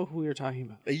 I know who you're talking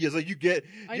about. He's like,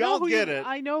 y'all get it.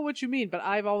 I know what you mean, but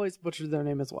I've always butchered their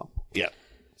name as well. Yeah.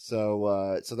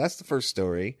 So that's the first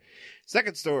story.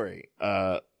 Second story.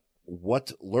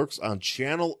 What lurks on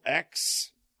Channel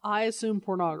X? I assume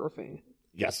pornography.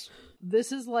 Yes.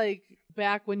 This is like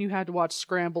back when you had to watch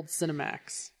scrambled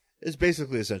Cinemax. It's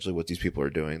basically essentially what these people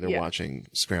are doing. They're watching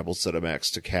scrambled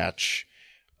Cinemax to catch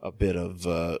a bit of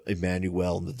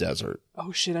Emmanuel in the desert.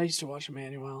 Oh shit! I used to watch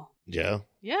Emmanuel. Yeah.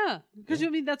 Yeah, because I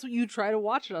mean that's what you try to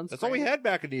watch it on. That's all we had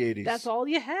back in the 80s. That's all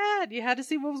you had. You had to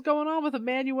see what was going on with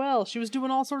Emmanuelle. She was doing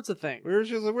all sorts of things.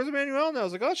 She was like, "Where's Emmanuelle now?" I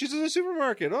was like, "Oh, she's in the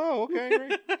supermarket." Oh, okay.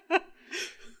 Great.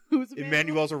 Who's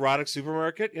Emmanuelle's erotic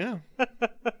supermarket? Yeah.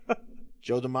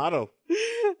 Joe D'Amato.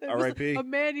 R.I.P.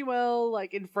 Emmanuelle,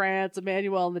 like in France,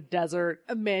 Emmanuelle in the desert,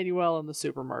 Emmanuelle in the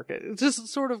supermarket. It just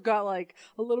sort of got like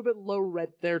a little bit low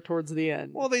rent there towards the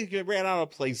end. Well, they ran out of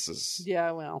places.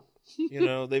 Yeah, well.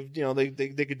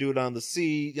 They could do it on the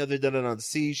sea. They've done it on the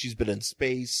sea. She's been in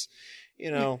space.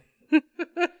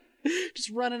 Just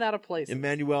running out of places.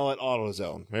 Emmanuelle at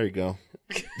AutoZone. There you go.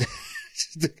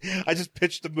 I just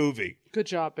pitched the movie. Good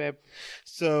job, babe.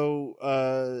 So,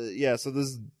 so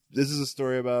this is a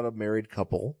story about a married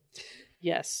couple.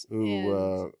 Yes.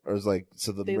 Who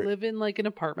they live in like an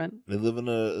apartment. They live in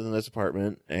a nice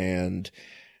apartment, and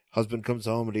husband comes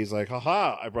home and he's like,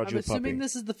 "Haha, I brought you a puppy." I'm assuming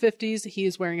this is the 50s. He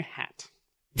is wearing a hat.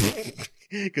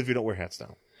 Because we don't wear hats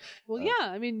now. Well, yeah.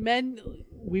 I mean, men.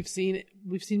 We've seen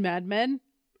Mad Men.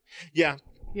 Yeah.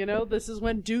 This is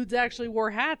when dudes actually wore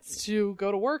hats to go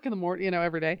to work in the morning.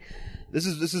 Every day. This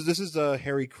is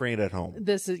Harry Crane at home.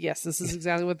 This is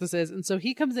exactly what this is. And so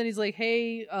he comes in. He's like,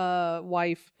 "Hey,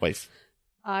 wife.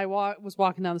 I was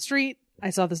walking down the street. I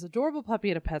saw this adorable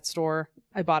puppy at a pet store.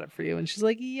 I bought it for you." And she's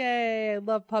like, "Yay, I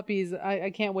love puppies.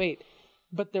 I can't wait."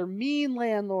 But their mean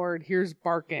landlord here's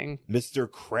barking. Mr.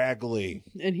 Cragley.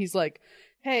 And he's like,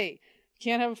 "Hey,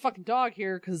 can't have a fucking dog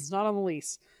here because it's not on the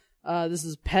lease. This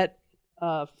is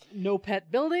no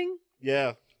pet building."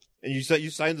 Yeah. And you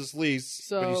signed this lease,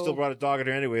 but you still brought a dog in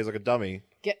here anyways, like a dummy.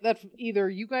 Get that. Either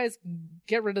you guys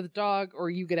get rid of the dog or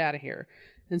you get out of here.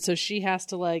 And so she has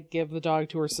to like give the dog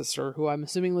to her sister, who I'm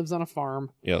assuming lives on a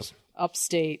farm. Yes.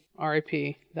 Upstate.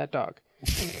 R.I.P. That dog.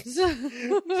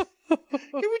 Can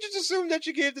we just assume that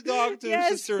you gave the dog to her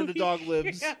sister and the dog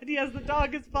lives? Yes, the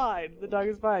dog is fine. The dog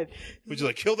is fine. Would you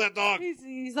like kill that dog?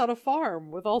 He's on a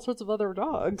farm with all sorts of other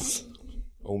dogs.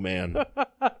 Oh man.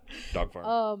 Dog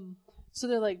farm. So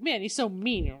they're like, "Man, he's so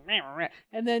mean."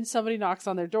 And then somebody knocks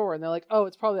on their door and they're like, "Oh,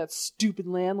 it's probably that stupid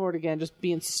landlord again, just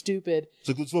being stupid." It's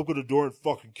like, let's open the door and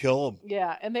fucking kill him.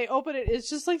 Yeah, and they open it. It's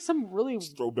just like some really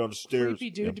just throw him down the stairs. Creepy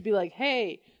dude to be like,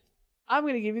 "Hey, I'm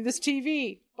going to give you this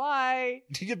TV. Bye."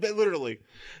 Literally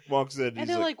walks in. And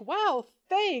they're like, "Wow,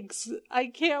 thanks. I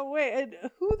can't wait." And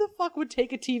who the fuck would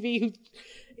take a TV?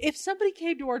 If somebody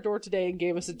came to our door today and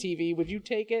gave us a TV, would you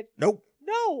take it? Nope.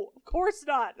 No, of course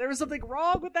not. There was something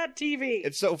wrong with that TV.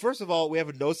 And so, first of all, we have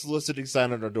a no soliciting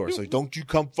sign on our door. So don't you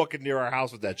come fucking near our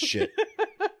house with that shit.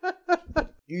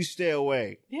 You stay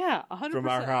away. Yeah, 100%. From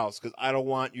our house, because I don't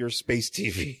want your space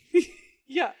TV.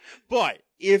 Yeah. But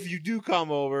if you do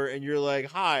come over and you're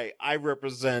like, "Hi, I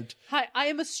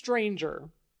am a stranger."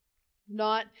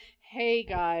 Not, "Hey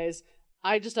guys,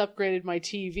 I just upgraded my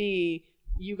TV.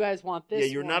 You guys want this?"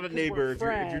 Yeah, you're not a neighbor. If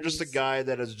you're just a guy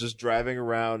that is just driving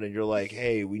around and you're like,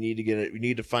 "Hey, we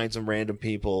need to find some random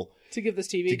people to give this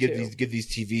TV to give these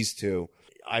TVs to."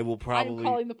 I'm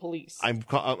calling the police. I'm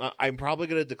probably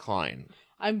going to decline.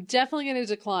 I'm definitely going to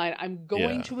decline. I'm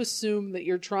going to assume that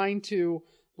you're trying to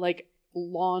like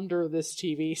launder this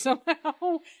TV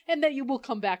somehow, and that you will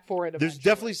come back for it eventually. There's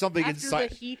definitely something after inside.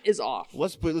 The heat is off.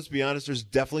 Let's be honest. There's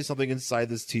definitely something inside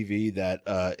this TV that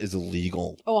is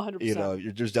illegal. Oh,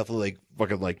 100%. There's definitely like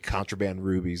fucking like contraband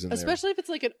rubies in there. Especially if it's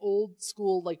like an old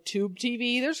school like tube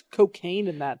TV. There's cocaine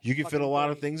in that. You can fit a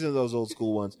lot of things into those old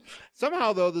school ones.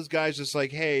 Somehow though, this guy's just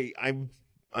like, "Hey, I'm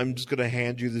just gonna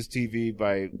hand you this TV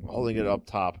by holding it up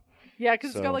top." Yeah,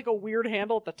 because it's got like a weird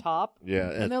handle at the top.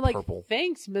 Yeah, and they're like, purple.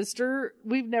 "Thanks, mister.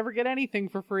 We've never get anything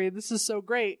for free. This is so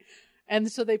great."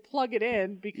 And so they plug it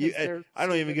in because I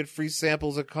don't even get free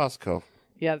samples at Costco.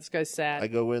 Yeah, this guy's sad. I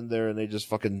go in there and they just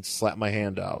fucking slap my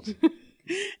hand out.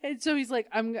 And so he's like,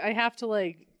 I have to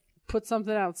like put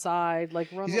something outside, like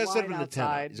run the line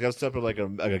outside. He's got to set up like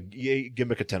a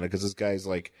gimmick antenna because this guy's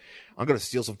like, "I'm gonna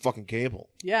steal some fucking cable."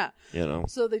 Yeah,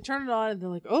 So they turn it on and they're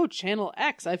like, "Oh, Channel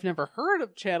X. I've never heard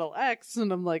of Channel X."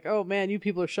 And I'm like, "Oh man, you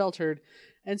people are sheltered."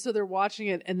 And so they're watching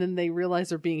it, and then they realize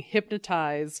they're being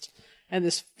hypnotized, and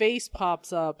this face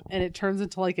pops up, and it turns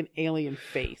into like an alien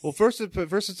face. Well, first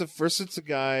it's a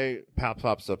guy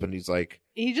pops up, and he's like,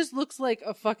 he just looks like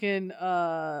a fucking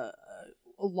a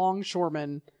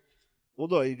longshoreman. Well,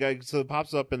 no, so it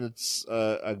pops up, and it's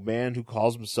a man who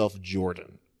calls himself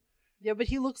Jordan. Yeah, but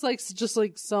he looks like just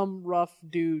like some rough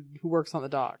dude who works on the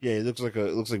dock. Yeah, he looks like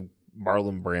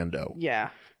Marlon Brando. Yeah,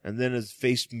 and then his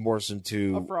face morphs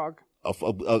into a frog,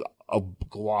 a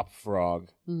glop frog,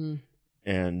 mm-hmm.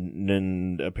 And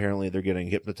then apparently they're getting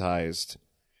hypnotized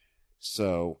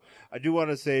So I do want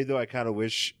to say, though, I kind of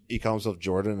wish he called himself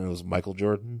Jordan and it was Michael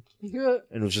Jordan. And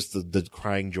it was just the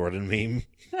crying Jordan meme.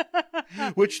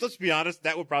 Which, let's be honest,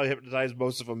 that would probably hypnotize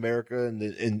most of America and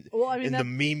the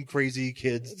meme crazy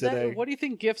kids today. What do you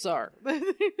think GIFs are?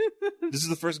 This is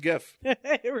the first GIF.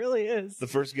 It really is. The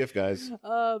first GIF, guys.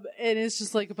 And it's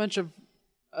just like a bunch of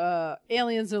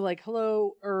aliens are like,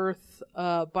 hello, Earth.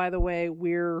 By the way,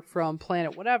 we're from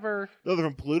planet whatever. No, they're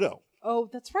from Pluto. Oh,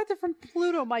 that's right. They're from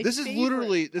Pluto. This is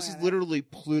literally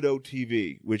Pluto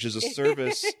TV, which is a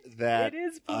service that it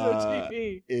is Pluto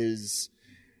TV. Is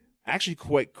actually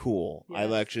quite cool.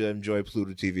 Yes. I actually enjoy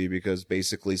Pluto TV because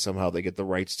basically somehow they get the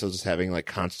rights to just having like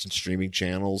constant streaming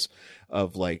channels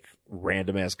of like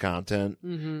random ass content,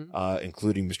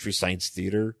 including Mystery Science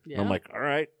Theater. Yeah. And I'm like, all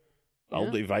right.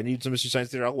 If I need some Mystery Science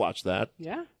Theater, I'll watch that.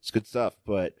 Yeah. It's good stuff.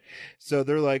 But so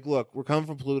they're like, look, we're coming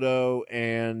from Pluto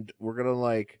and we're going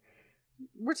to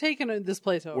we're taking this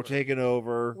place over. We're taking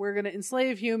over. We're going to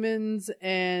enslave humans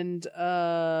and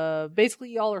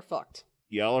basically y'all are fucked.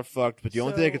 Y'all are fucked, but the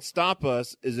only thing that could stop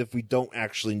us is if we don't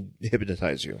actually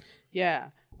hypnotize you. Yeah.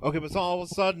 Okay, but so all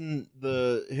of a sudden,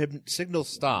 the signal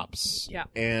stops. Yeah.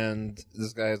 And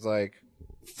this guy's like,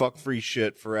 fuck free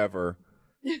shit forever.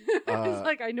 It's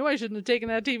like, I knew I shouldn't have taken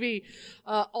that TV.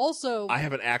 Also, I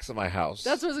have an axe at my house.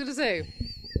 That's what I was going to say.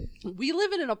 We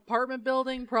live in an apartment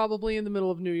building, probably in the middle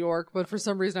of New York, but for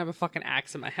some reason I have a fucking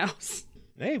axe in my house.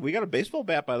 Hey, we got a baseball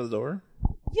bat by the door.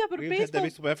 Yeah, but We've had that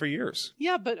baseball bat for years.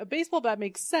 Yeah, but a baseball bat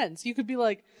makes sense. You could be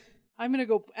like, I'm going to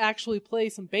go actually play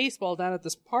some baseball down at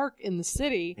this park in the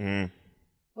city.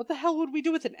 What the hell would we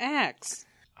do with an axe?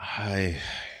 I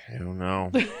don't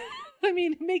know. I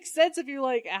mean, it makes sense if you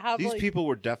These people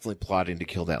were definitely plotting to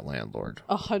kill that landlord.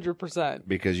 100%.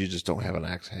 Because you just don't have an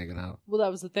axe hanging out. Well, that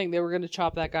was the thing. They were going to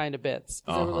chop that guy into bits.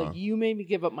 They were like, you made me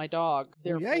give up my dog.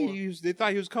 Therefore. Yeah, they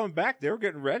thought he was coming back. They were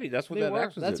getting ready. That's what that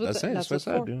axe was. That's what I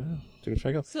said.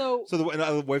 Yeah. So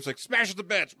the wife's like, smash the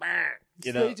bitch.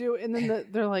 You know? They do. And then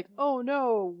they're like, oh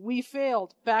no, we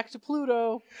failed. Back to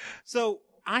Pluto. So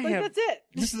that's it.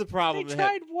 This is the problem. They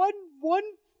tried one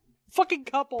fucking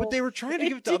couple. But they were trying to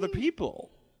give it to other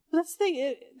people. That's the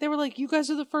thing. They were like, you guys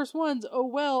are the first ones. Oh,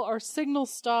 well, our signal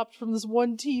stopped from this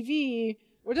one TV.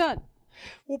 We're done.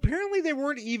 Well, apparently they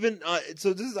weren't even...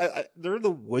 so this is... they're in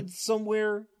the woods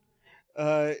somewhere.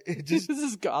 This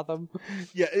is Gotham.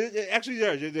 Yeah, actually,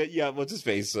 yeah, what's his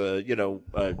face?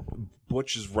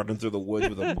 Butch is running through the woods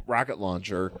with a rocket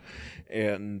launcher.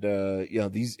 And,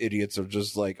 these idiots are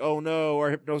just like, oh, no,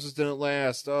 our hypnosis didn't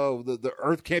last. Oh, the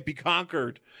Earth can't be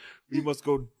conquered. We must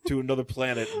go to another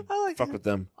planet and fuck with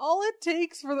them. All it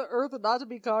takes for the Earth not to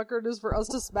be conquered is for us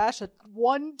to smash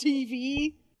one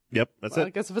TV. Yep, that's it. I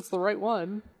guess if it's the right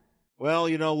one. Well,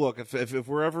 look, if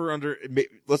we're ever under,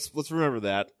 let's remember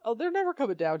that. Oh, they're never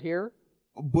coming down here.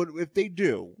 But if they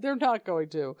do, they're not going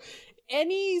to.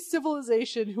 Any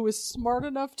civilization who is smart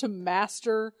enough to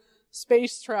master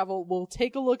space travel will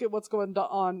take a look at what's going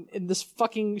on in this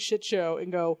fucking shit show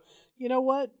and go, you know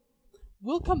what?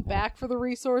 We'll come back for the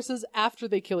resources after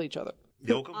they kill each other.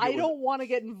 I don't want to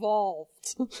get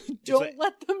involved. Don't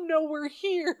let them know we're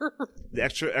here. The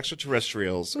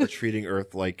extraterrestrials are treating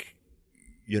Earth like,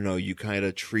 you kind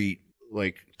of treat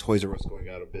like Toys R Us going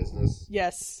out of business.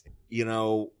 Yes.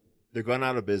 They're going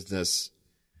out of business,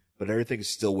 but everything is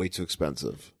still way too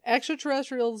expensive.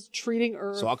 Extraterrestrials treating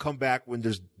Earth. So I'll come back when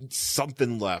there's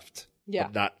something left. Yeah.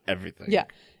 But not everything. Yeah.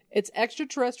 It's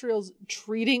extraterrestrials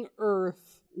treating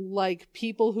Earth like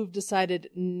people who've decided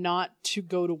not to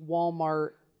go to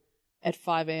Walmart at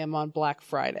 5 a.m. on Black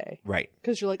Friday. Right.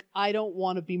 Because you're like, I don't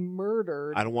want to be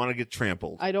murdered. I don't want to get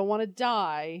trampled. I don't want to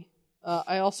die.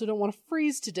 I also don't want to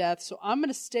freeze to death, so I'm going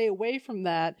to stay away from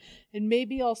that, and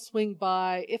maybe I'll swing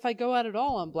by, if I go out at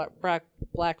all on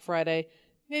Black Friday,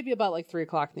 maybe about 3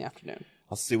 o'clock in the afternoon.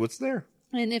 I'll see what's there.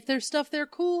 And if there's stuff there,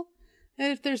 cool.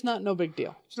 And if there's not, no big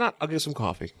deal. If not, I'll get some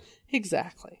coffee.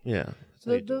 Exactly. Yeah.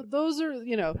 Those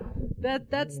are,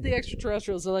 that's the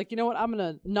extraterrestrials. They're like, you know what? I'm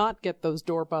going to not get those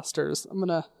doorbusters. I'm going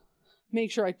to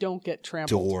make sure I don't get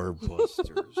trampled.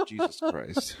 Doorbusters. Jesus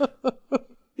Christ.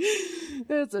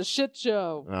 It's a shit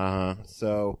show.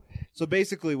 So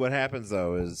basically what happens,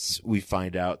 though, is we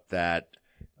find out that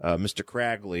Mr.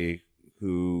 Cragley,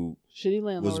 who shitty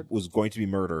landlord was going to be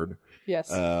murdered,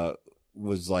 yes,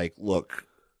 was like, look,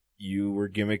 you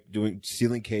were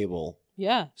stealing cable.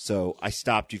 Yeah. So I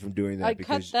stopped you from doing that. I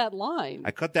cut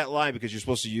that line because you're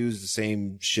supposed to use the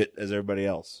same shit as everybody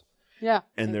else. Yeah.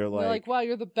 And they're like, wow,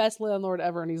 you're the best landlord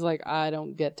ever. And he's like, I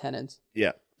don't get tenants.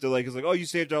 Yeah. They're like, it's like, oh, you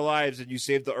saved our lives and you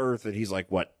saved the Earth. And he's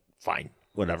like, what? Fine.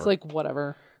 Whatever. It's like,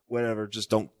 whatever. Whatever. Just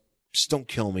don't Just don't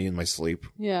kill me in my sleep.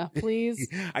 Yeah, please.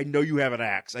 I know you have an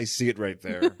axe. I see it right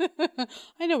there.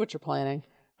 I know what you're planning.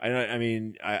 I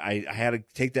mean, I had to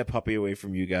take that puppy away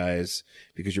from you guys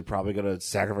because you're probably going to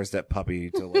sacrifice that puppy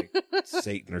to, like,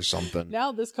 Satan or something.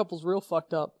 Now this couple's real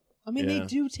fucked up. I mean, they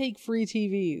do take free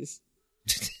TVs.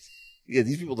 Yeah,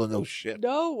 these people don't know shit.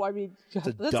 No, I mean,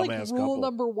 a that's like dumbass rule couple.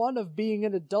 number 1 of being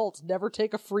an adult. Never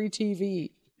take a free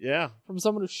TV Yeah. from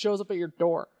someone who shows up at your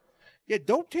door. Yeah,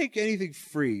 don't take anything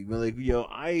free. Like,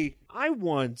 I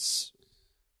once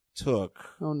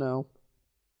took Oh, no.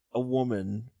 a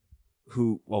woman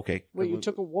who, okay. Wait, you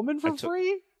took a woman for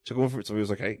free? Took a woman for, somebody was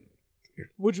like, hey.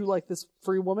 Would you like this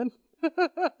free woman?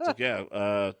 It's like, yeah,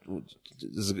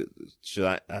 this is a good, should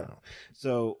I don't know.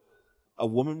 So a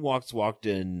woman walked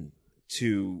in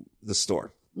to the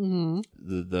store,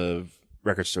 the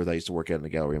record store that I used to work at in the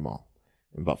Galleria Mall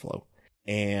in Buffalo.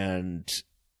 And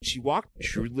she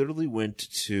literally went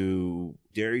to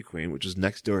Dairy Queen, which is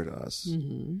next door to us,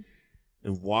 and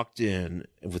walked in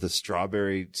with a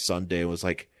strawberry sundae and was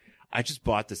like, I just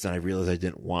bought this and I realized I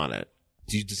didn't want it.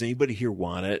 Does anybody here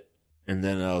want it? And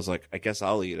then I was like, I guess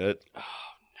I'll eat it. Oh,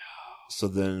 no. So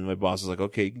then my boss was like,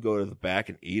 okay, you can go to the back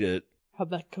and eat it.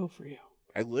 How'd that go for you?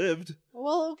 I lived.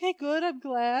 Well, okay, good. I'm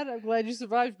glad you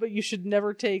survived, but you should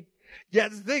never take... Yeah,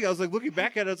 that's the thing. I was like, looking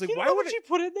back at it, I was like, you know why would what you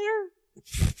put in there?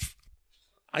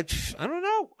 I don't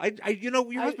know.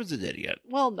 Your husband's an idiot.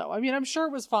 Well, no. I mean, I'm sure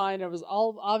it was fine. It was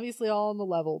obviously all on the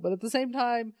level, but at the same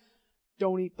time,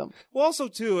 don't eat them. Well, also,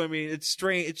 too, I mean, it's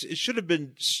strange. It should have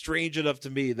been strange enough to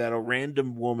me that a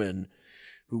random woman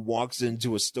who walks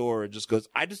into a store and just goes,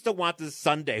 I just don't want this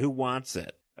sundae. Who wants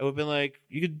it? I would have been like,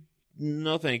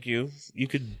 no, thank you. You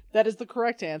could. That is the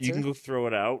correct answer. You can go throw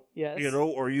it out. Yes.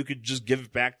 Or you could just give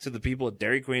it back to the people at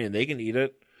Dairy Queen and they can eat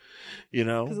it.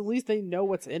 Because at least they know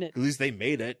what's in it. At least they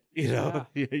made it.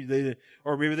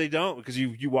 Or maybe they don't because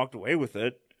you walked away with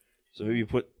it. So maybe you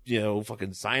put,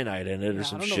 fucking cyanide in it or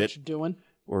some I don't know shit. what you're doing.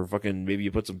 Or fucking maybe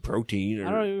you put some protein or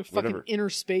I don't know, whatever. fucking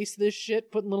interspace this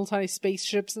shit, putting little tiny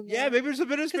spaceships in there. Yeah, maybe there's a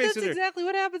bit of space that's in there. exactly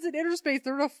what happens in interspace.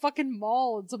 They're in a fucking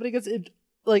mall and somebody gets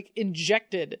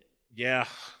injected. Yeah.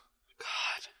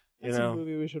 God. That's a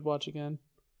movie we should watch again.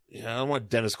 Yeah, I don't want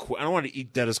to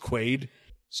eat Dennis Quaid.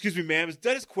 Excuse me, ma'am. Is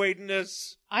Dennis Quaid in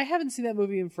this? I haven't seen that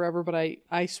movie in forever, but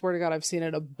I swear to God, I've seen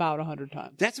it about 100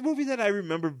 times. That's a movie that I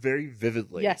remember very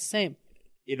vividly. Yes, same.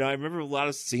 I remember a lot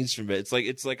of scenes from it.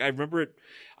 It's like I remember it.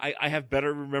 I have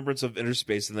better remembrance of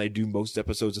Interspace than I do most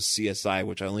episodes of CSI,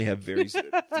 which I only have very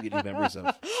fleeting memories of.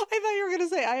 I thought you were going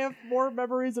to say I have more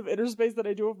memories of Interspace than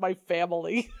I do of my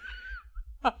family.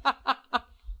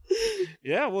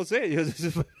 Yeah, we'll say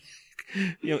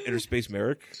Interspace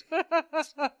Merrick.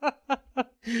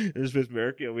 Interspace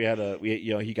Merrick.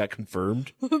 He got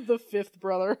confirmed. The fifth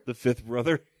brother. The fifth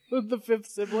brother. The fifth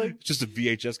sibling. It's just a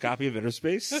VHS copy of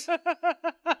Interspace.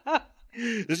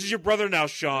 This is your brother now,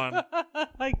 Sean.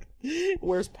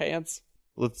 Wears pants.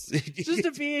 Let's see. Just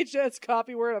a VHS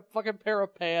copy wearing a fucking pair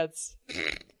of pants.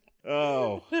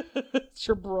 Oh. It's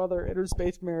your brother,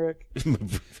 Interspace Merrick.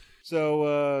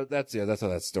 So that's how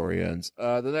that story ends.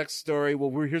 The next story,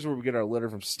 here's where we get our letter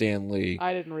from Stan Lee.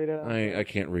 I didn't read it. I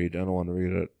can't read. I don't want to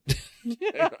read it.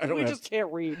 We just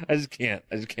can't read. I just can't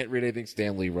read anything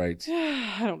Stan Lee writes.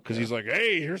 I don't because he's like,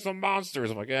 hey, here's some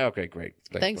monsters. I'm like, yeah, okay, great.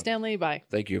 Thanks, Stan Lee. Bye.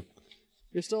 Thank you.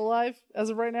 You're still alive as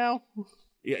of right now?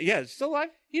 Yeah, it's still alive.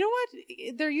 You know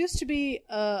what? There used to be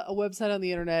a website on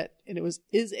the internet, and it was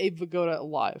 "Is Abe Vigoda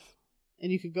Alive?"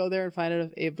 And you could go there and find out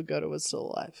if Abe Vigoda was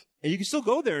still alive. And you can still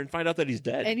go there and find out that he's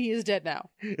dead. And he is dead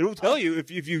now. It'll tell you if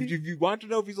you want to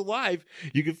know if he's alive,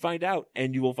 you can find out,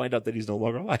 and you will find out that he's no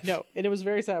longer alive. No, and it was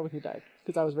very sad when he died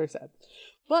because I was very sad.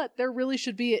 But there really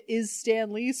should be a "Is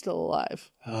Stan Lee still alive?"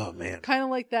 Oh man, kind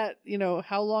of like that.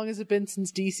 How long has it been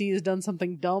since DC has done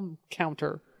something dumb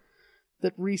counter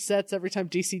that resets every time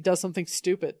DC does something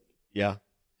stupid? Yeah,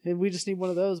 and we just need one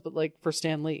of those. But for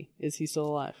Stan Lee, is he still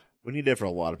alive? We need that for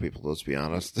a lot of people. Let's be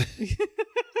honest.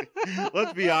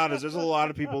 Let's be honest. There's a lot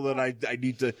of people that I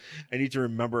need to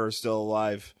remember are still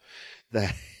alive.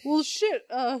 Well, shit.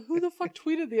 Who the fuck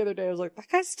tweeted the other day? I was like, that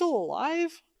guy's still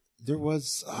alive. There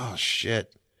was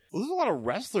shit. Well, there's a lot of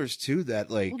wrestlers too that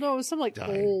Well, no, it was some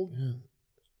died. Old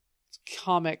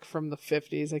comic from the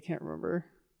 50s. I can't remember.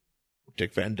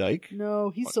 Dick Van Dyke?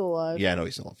 No, he's still alive. Yeah, no,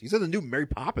 he's still alive. He's in the new Mary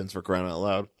Poppins, for crying out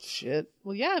loud. Shit.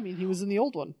 Well, yeah. I mean, he was in the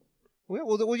old one.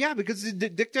 Well, yeah, because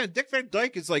Dick Van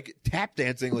Dyke is tap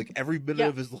dancing every minute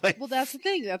of his life. Well, that's the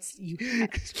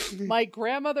thing. My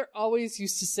grandmother always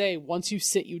used to say, once you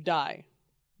sit, you die.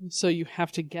 So you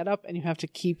have to get up and you have to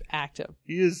keep active.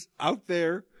 He is out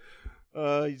there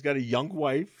He's got a young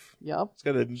wife. Yep. He's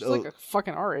got She's like a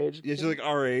fucking our age. Yeah, she's like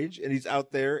our age, and he's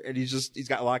out there, and he's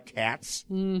got a lot of cats.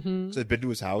 Mm-hmm. So I've been to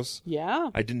his house. Yeah.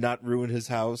 I did not ruin his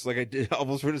house like I did,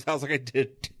 almost ruin his house like I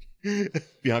did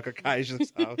Bianca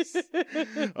Kaiser's house.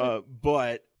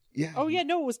 But yeah. Oh yeah,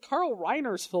 no, it was Carl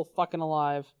Reiner's still fucking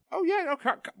alive. Oh yeah, no,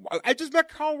 I just met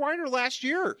Carl Reiner last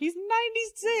year. He's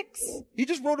 96. He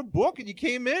just wrote a book, and he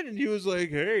came in, and he was like,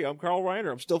 "Hey, I'm Carl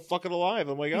Reiner. I'm still fucking alive."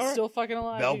 I'm like, "All He's right." still fucking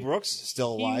alive. Mel Brooks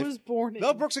still alive. He was born.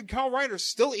 Mel Brooks and Carl Reiner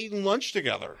still eating lunch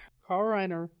together. Carl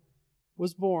Reiner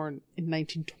was born in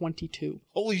 1922.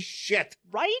 Holy shit!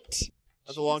 Right?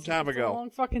 That's a long time That's ago. a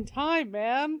long fucking time,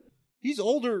 man. He's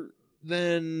older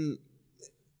than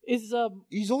he's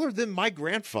older than my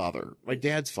grandfather. My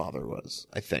dad's father was,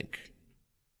 I think.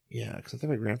 Yeah, because I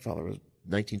think my grandfather was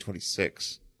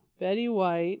 1926. Betty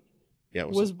White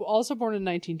was also born in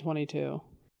 1922.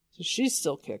 So she's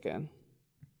still kicking.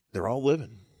 They're all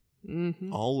living.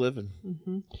 Mm-hmm. All living.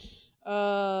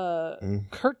 Mm-hmm.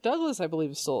 Kirk Douglas, I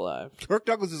believe, is still alive. Kirk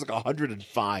Douglas is like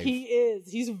 105. He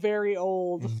is. He's very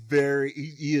old.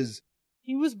 He is.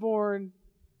 He was born.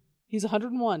 He's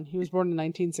 101. He was born in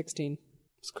 1916.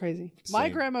 It's crazy. Same. My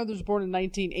grandmother was born in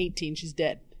 1918. She's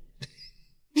dead.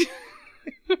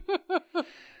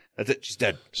 That's it. She's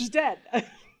dead. She's dead.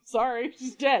 Sorry,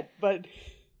 she's dead. But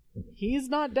he's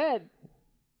not dead.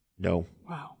 No.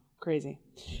 Wow, crazy.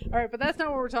 All right, but that's not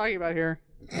what we're talking about here.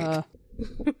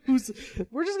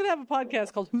 We're just gonna have a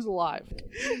podcast called "Who's Alive?" And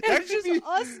it's just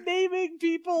us naming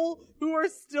people who are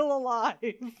still alive.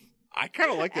 I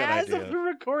kind of like that as idea. of the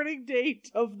recording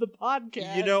date of the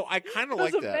podcast. I kind of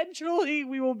like that. Eventually,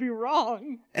 we will be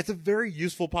wrong. It's a very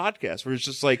useful podcast where it's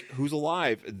just like, who's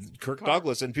alive? Kirk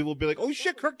Douglas, and people will be like, "Oh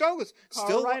shit, Kirk Douglas,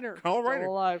 Carl Reiner, Carl Reiner,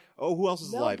 still alive." Oh, who else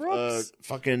is Mel alive? Brooks.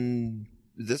 Fucking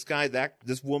this guy,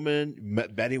 this woman,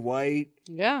 Betty White.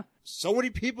 Yeah, so many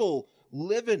people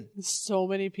living. So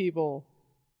many people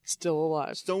still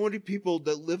alive. So many people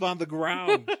that live on the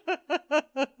ground.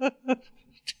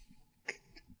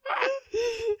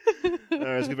 All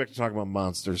right, let's get back to talking about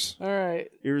monsters. All right.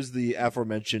 Here's the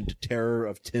aforementioned terror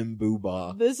of Tim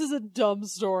Booba. This is a dumb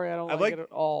story. I don't like it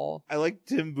at all. I like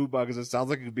Tim Booba because it sounds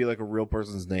like it could be like a real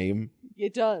person's name.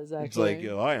 It does, actually. It's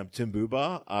like, hi, I'm Tim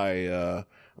Booba.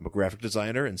 I'm a graphic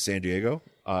designer in San Diego.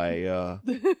 I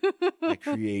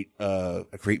create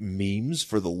memes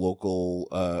for the local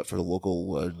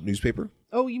newspaper.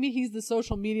 Oh, you mean he's the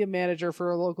social media manager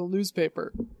for a local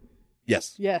newspaper?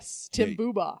 Yes. Yes, Tim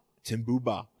Booba. Tim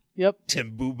Booba. Yep.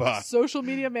 Tim Booba. Social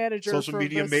media manager for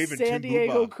media the maven, San Tim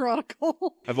Diego Booba.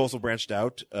 Chronicle. I've also branched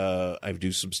out. I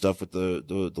do some stuff with the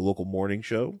local morning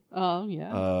show. Oh,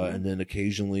 yeah. And then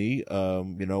occasionally,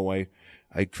 when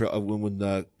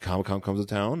Comic-Con comes to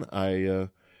town, I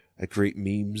create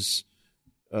memes.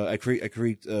 I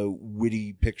create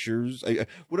witty pictures.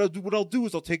 What I'll do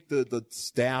is I'll take the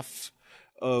staff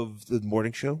of the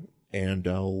morning show and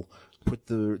I'll put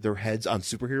their heads on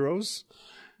superheroes.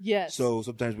 Yes. So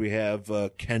sometimes we have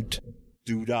Kent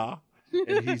Duda,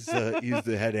 and he's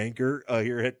the head anchor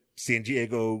here at San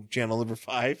Diego Channel number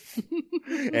 5,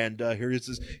 and here's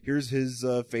his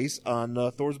face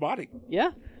on Thor's body.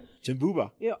 Yeah. Tim Booba.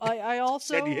 Yeah. I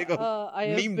also San Diego I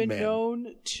have meme been man.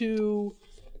 known to,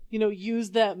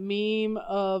 use that meme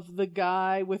of the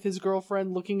guy with his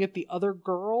girlfriend looking at the other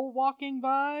girl walking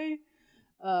by.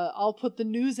 I'll put the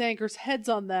news anchors' heads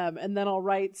on them, and then I'll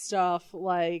write stuff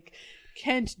like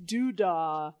Kent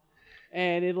Doodah,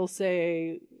 and it'll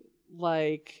say,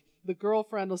 like, the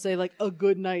girlfriend will say, like, a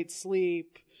good night's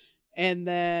sleep, and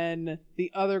then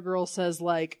the other girl says,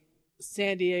 like,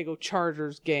 San Diego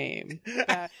Chargers game.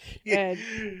 And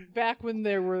back when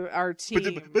there were our team.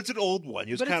 But it's an old one.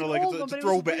 It's kind of like it's a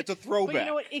throwback. It's a throwback. But you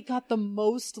know what? It got the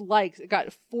most likes. It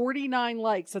got 49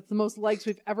 likes. That's the most likes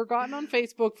we've ever gotten on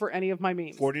Facebook for any of my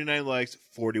memes. 49 likes,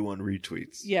 41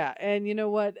 retweets. Yeah, and you know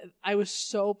what? I was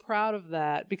so proud of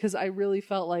that because I really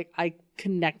felt like I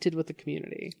connected with the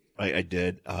community. I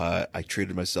did. I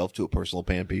treated myself to a personal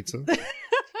pan pizza.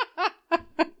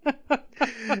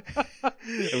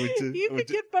 You could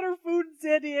get better food in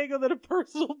San Diego than a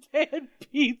personal pan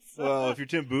pizza. Well, if you're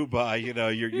Tim Booba,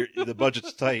 you're the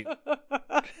budget's tight.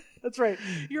 That's right.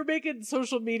 You're making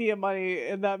social media money,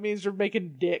 and that means you're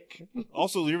making dick.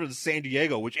 Also, you're in San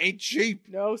Diego, which ain't cheap.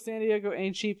 No, San Diego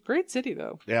ain't cheap. Great city,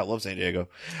 though. Yeah, I love San Diego.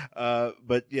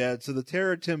 But yeah, so the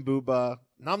terror of Tim Booba.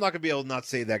 Now, I'm not gonna be able to not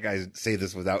say that guy say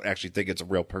this without actually thinking it's a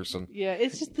real person. Yeah,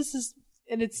 it's just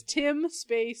and it's Tim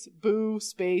space Boo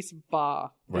space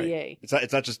Ba. Right. B-A.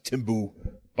 It's not just Tim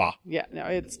Booba. Yeah, no,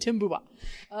 it's Tim Booba.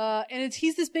 And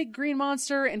he's this big green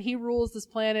monster, and he rules this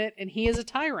planet, and he is a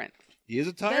tyrant. He is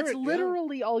a tyrant. That's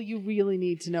literally all you really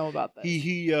need to know about this.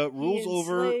 He rules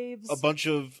over enslaves- a bunch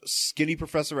of skinny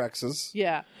Professor X's.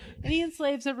 Yeah. And he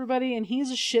enslaves everybody, and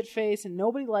he's a shit face, and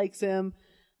nobody likes him.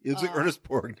 He looks like Ernest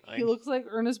Borgnine. He looks like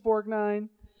Ernest Borgnine.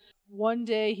 One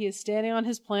day, he is standing on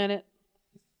his planet,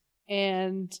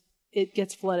 and it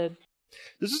gets flooded.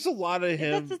 There's just a lot of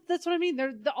him. That's what I mean.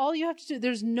 All you have to do,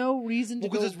 there's no reason to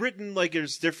go. Because it's written like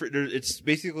it's different. It's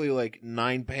basically like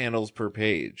 9 panels per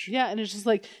page. Yeah, and it's just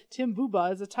like, Tim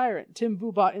Booba is a tyrant. Tim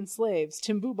Booba enslaves.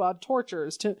 Tim Booba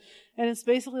tortures. And it's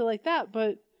basically like that,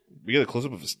 but We get a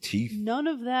close-up of his teeth. none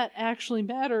of that actually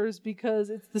matters because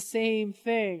it's the same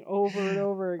thing over and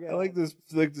over again. I like this.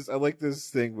 I like this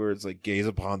thing where it's like gaze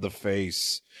upon the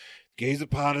face, gaze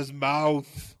upon his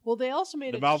mouth. Well, they also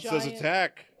made The mouth says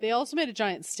attack. They also made a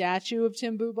giant statue of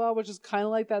Tim Booba, which is kind of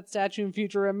like that statue in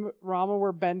Futurama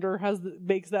where Bender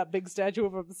makes that big statue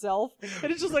of himself,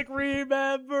 and it's just like,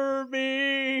 remember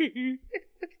me.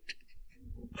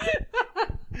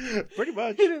 Pretty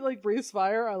much. And it like breathes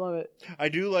fire. I love it. I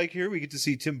do like here we get to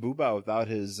see Tim Booba without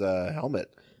his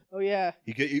helmet. Oh yeah,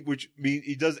 Which means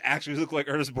he does actually look like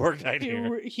Ernest Borgnine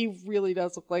here. he really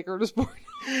does look like Ernest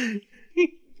Borgnine.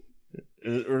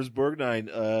 Ernest Borgnine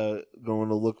going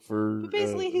to look for. But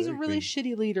basically, he's a really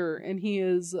shitty leader, and he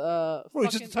is Well,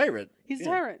 he's just a tyrant. He's a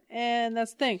tyrant, and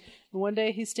that's the thing. And one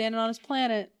day he's standing on his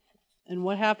planet, and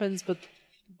what happens? But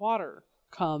water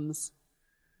comes,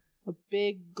 a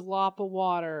big glop of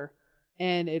water,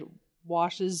 and it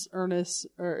washes Ernest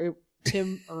Booba.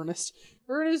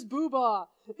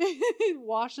 It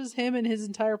washes him and his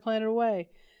entire planet away.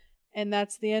 And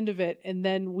that's the end of it. And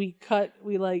then we It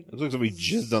looks like somebody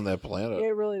jizzed on that planet.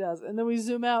 It really does. And then we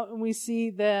zoom out and we see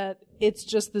that it's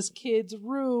just this kid's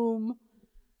room,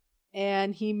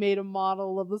 and he made a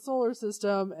model of the solar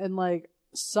system, and like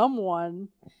someone,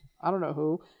 I don't know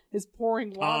who, is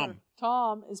pouring water.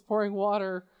 Tom is pouring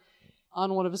water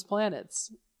on one of his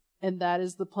planets. And that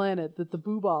is the planet that the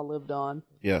Booba lived on.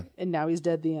 Yeah. And now he's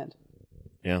dead at the end.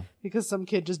 Yeah. Because some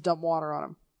kid just dumped water on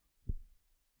him.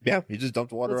 Yeah, he just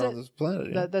dumped water on this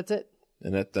planet. Yeah. That's it.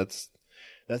 And that's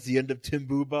the end of Tim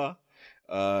Booba.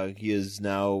 He is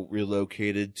now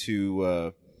relocated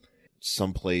to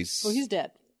someplace. Well, he's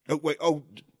dead. Oh wait! Oh,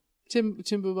 Tim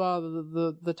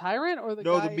Booba, the tyrant, or the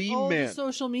guy? The meme man, the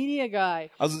social media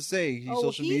guy. I was gonna say he's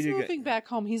social media. He's moving back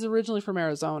home. He's originally from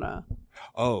Arizona.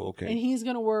 Oh, okay. And he's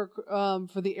gonna work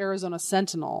for the Arizona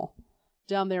Sentinel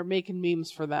down there, making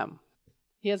memes for them.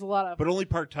 He has a lot of, but only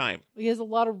part time. He has a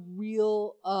lot of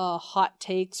real hot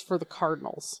takes for the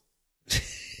Cardinals.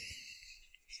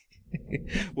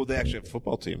 Well, they actually have a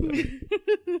football team.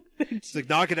 It's like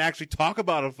now I can actually talk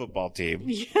about a football team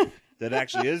that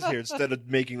actually is here instead of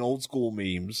making old school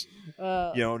memes.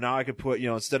 Now I could put,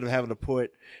 instead of having to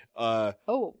put,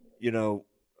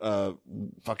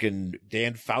 fucking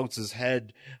Dan Fouts'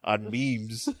 head on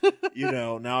memes,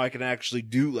 now I can actually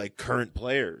do like current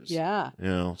players. Yeah.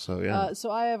 So yeah.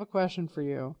 So I have a question for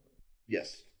you.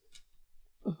 Yes.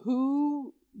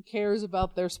 Who cares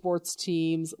about their sports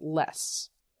teams less?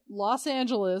 Los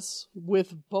Angeles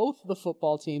with both the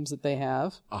football teams that they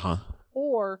have. Uh-huh.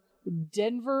 Or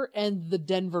Denver and the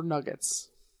Denver Nuggets?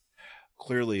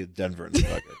 Clearly Denver and the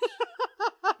Nuggets.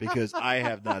 Because I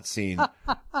have not seen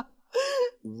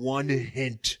one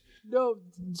hint. No.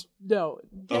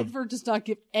 Denver does not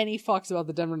give any fucks about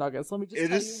the Denver Nuggets. Let me just tell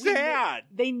you. It is sad.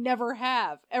 They never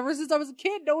have. Ever since I was a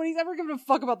kid, nobody's ever given a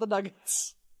fuck about the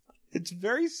Nuggets. It's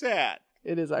very sad.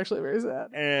 It is actually very sad.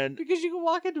 And because you can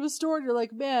walk into a store and you're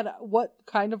like, man, what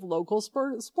kind of local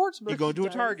sports you go to a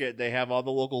Target, they have all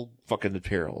the local fucking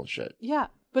apparel and shit. Yeah,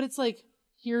 but it's like,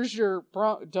 here's your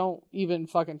don't even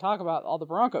fucking talk about all the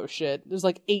Broncos shit. There's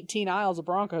like 18 aisles of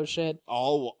Broncos shit.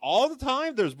 All the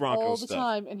time there's Broncos stuff.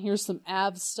 All the time. And here's some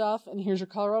Avs stuff, and here's your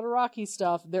Colorado Rockies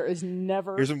stuff. There is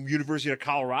never... Here's some University of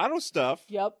Colorado stuff.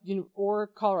 Yep, or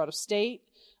Colorado State,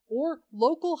 or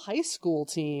local high school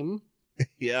team.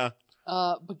 Yeah.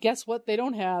 But guess what? They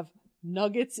don't have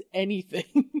Nuggets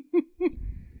anything.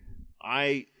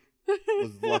 I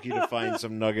was lucky to find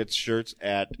some Nuggets shirts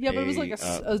at but it was like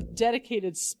a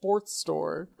dedicated sports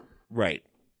store. Right.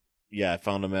 Yeah, I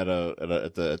found them at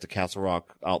the Castle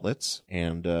Rock outlets,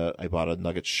 and I bought a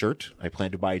Nuggets shirt. I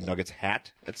plan to buy a Nuggets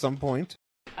hat at some point.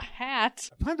 A hat?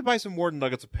 I plan to buy some more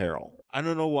Nuggets apparel. I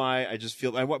don't know why. I just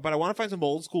feel, but I want to find some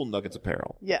old school Nuggets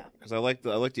apparel. Yeah, because I like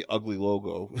the ugly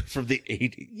logo from the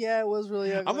 80s. Yeah, it was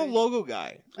really ugly. I'm a logo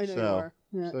guy. I know you are.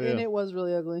 Yeah. And it was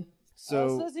really ugly.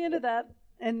 So that's the end of that.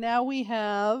 And now we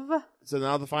have. So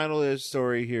now the final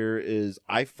story here is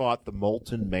I fought the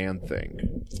Molten Man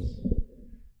thing,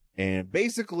 and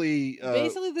basically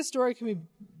the story can be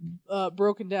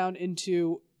broken down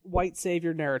into white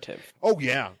savior narrative. Oh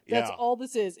yeah, That's all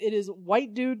this is. It is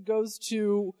white dude goes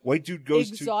to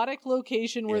exotic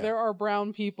location where there are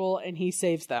brown people and he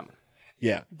saves them.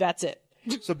 Yeah. That's it.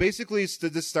 So basically,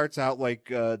 this starts out like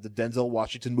the Denzel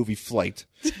Washington movie Flight.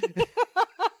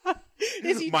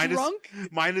 Is he drunk?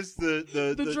 Minus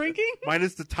the drinking?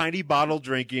 Minus the tiny bottle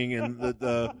drinking and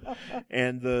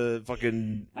the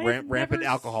fucking rampant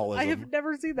alcoholism. I have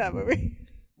never seen that movie.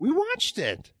 We watched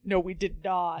it. No, we did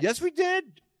not. Yes, we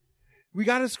did. We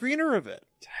got a screener of it.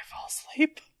 Did I fall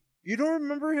asleep? You don't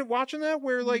remember him watching that?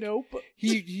 Where like nope.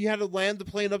 he had to land the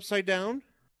plane upside down?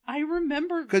 I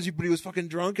remember because he was fucking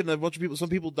drunk and a bunch of people. Some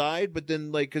people died, but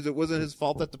then like because it wasn't his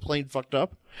fault that the plane fucked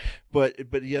up. But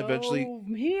he eventually. Oh,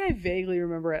 maybe I vaguely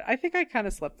remember it. I think I kind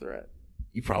of slept through it.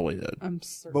 You probably did. I'm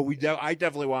certain. But I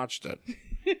definitely watched it.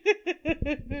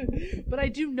 But I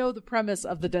do know the premise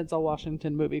of the Denzel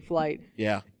Washington movie Flight.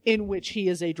 Yeah. In which he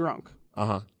is a drunk.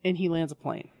 Uh-huh. And he lands a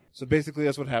plane. So basically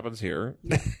that's what happens here.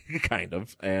 Kind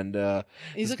of. And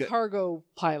he's a cargo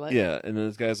pilot. Yeah, and then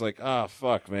this guy's like, "Ah,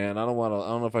 fuck, man. I don't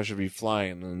know if I should be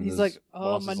flying." And he's like,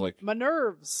 "Oh, my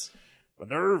nerves." My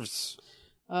nerves.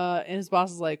 And his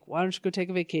boss is like, "Why don't you go take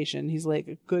a vacation?" He's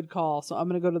like, "Good call." So I'm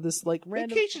going to go to this like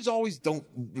random Vacations always don't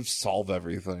solve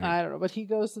everything. I don't know, but he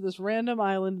goes to this random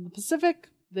island in the Pacific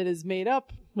that is made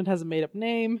up. It has a made up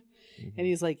name. Mm-hmm. And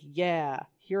he's like, "Yeah,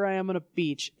 here I am on a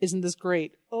beach. Isn't this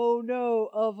great? Oh no,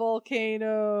 a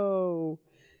volcano."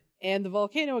 And the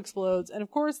volcano explodes. And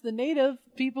of course, the native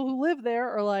people who live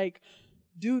there are like,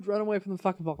 "Dude, run away from the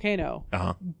fucking volcano."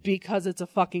 Uh-huh. Because it's a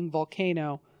fucking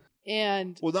volcano.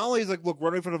 And well, not only is like, look,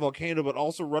 run away from the volcano, but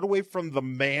also run away from the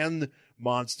man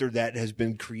monster that has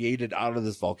been created out of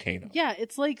this volcano. Yeah,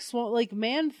 it's like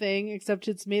Man-Thing, except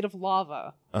it's made of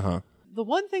lava. Uh-huh. The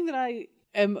one thing that I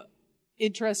am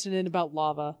interested in about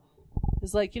lava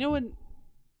is like, you know when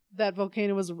that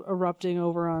volcano was erupting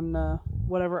over on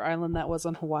whatever island that was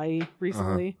on Hawaii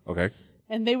recently? Uh-huh. Okay.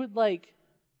 And they would like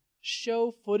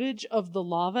show footage of the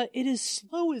lava. It is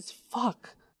slow as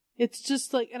fuck. It's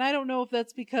just like, and I don't know if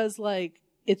that's because like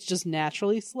it's just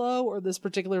naturally slow or this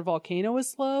particular volcano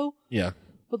is slow. Yeah.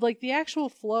 But like the actual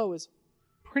flow is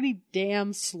pretty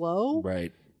damn slow.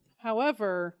 Right.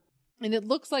 However, and it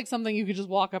looks like something you could just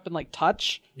walk up and like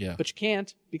touch. Yeah. But you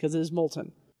can't because it is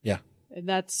molten. Yeah. And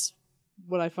that's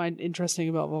what I find interesting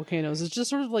about volcanoes. It's just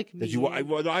sort of like I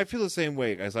feel the same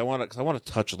way, guys. I want to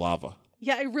touch lava.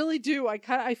 Yeah, I really do.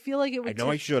 I feel like it would. I know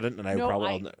I shouldn't, and I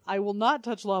will not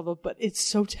touch lava, but it's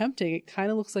so tempting. It kind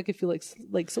of looks like I feel like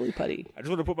silly putty. I just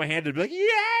want to put my hand in and be like,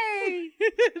 "Yay!"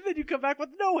 Then you come back with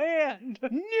no hand.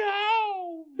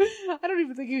 No, I don't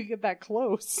even think you can get that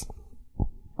close.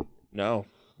 No,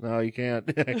 you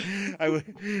can't.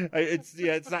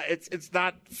 It's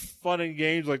not fun and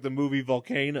games like the movie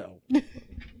Volcano.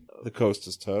 The coast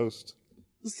is toast.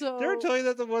 So did I ever tell you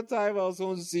that the one time I was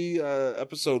going to see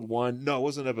episode 1? No, it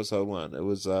wasn't episode 1. It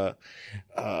was the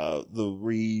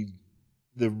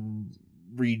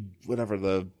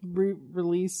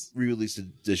re-release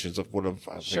editions of one of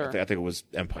I think it was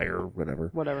Empire or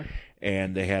whatever.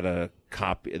 And they had a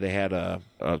copy. They had a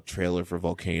trailer for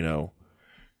Volcano.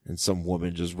 And some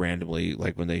woman just randomly,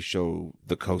 like when they show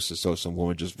the coast is toast, some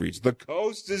woman just reads, "The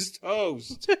coast is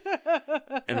toast."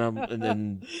 and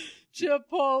then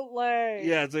Chipotle.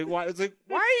 Yeah, it's like why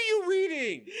are you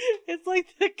reading? It's like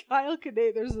the Kyle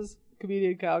Kinane. There's this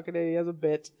comedian Kyle Kinane. He has a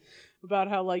bit about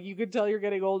how like you can tell you're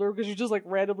getting older because you just like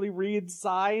randomly read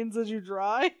signs as you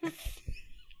drive.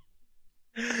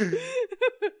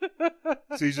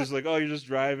 So he's just like, "Oh, you're just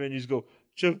driving." You just go,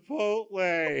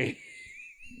 "Chipotle."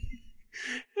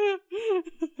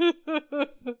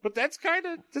 But that's kind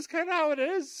of how it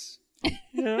is.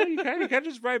 You know, you kind of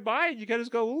just ride by and you kind of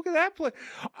just go, "Look at that place."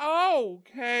 Oh,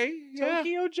 okay. Yeah.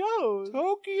 Tokyo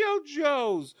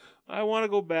Joe's. I want to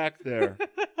go back there.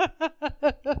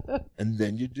 And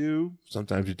then you do.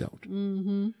 Sometimes you don't.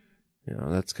 Mm-hmm. You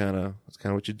know, that's kind of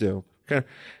what you do.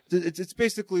 It's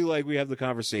basically like we have the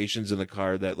conversations in the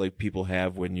car that like people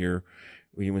have when they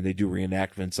do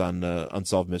reenactments on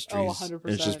Unsolved Mysteries. Oh, 100%.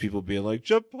 And it's just people being like,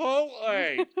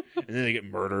 "Chipotle!" And then they get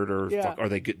murdered or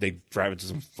they drive into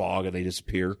some fog and they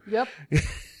disappear. Yep.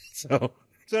 So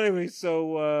anyway,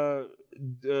 the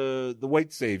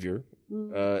white savior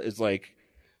is like,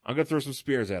 "I'm going to throw some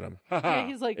spears at him." Yeah,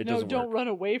 he's like, "No, don't run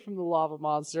away from the lava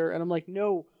monster." And I'm like,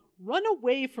 "No, run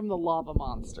away from the lava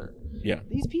monster." Yeah.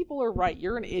 These people are right.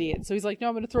 You're an idiot. So he's like, "No,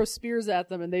 I'm going to throw spears at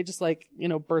them." And they just like,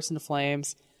 burst into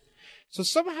flames. So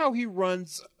somehow he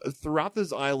runs throughout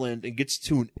this island and gets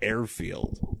to an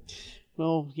airfield.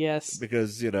 Oh, yes.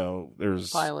 Because,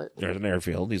 there's an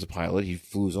airfield. He's a pilot. He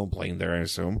flew his own plane there, I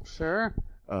assume. Sure.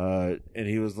 And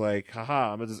he was like,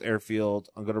 haha, I'm at this airfield.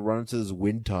 I'm going to run into this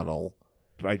wind tunnel.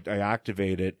 I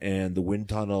activate it, and the wind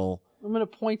tunnel... I'm going to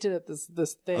point it at this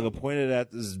thing. I'm going to point it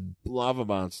at this lava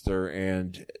monster,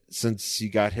 and since he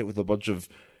got hit with a bunch of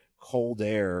cold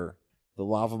air, the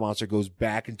lava monster goes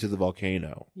back into the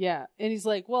volcano. Yeah, and he's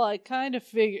like, well, I kind of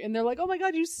figured... And they're like, oh my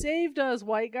god, you saved us,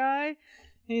 white guy.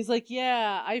 And he's like,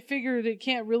 yeah, I figured it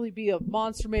can't really be a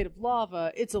monster made of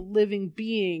lava. It's a living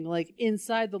being, like,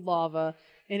 inside the lava.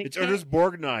 And It's Ernest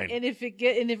Borgnine. And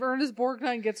if Ernest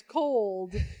Borgnine gets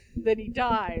cold, then he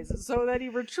dies. So then he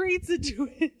retreats into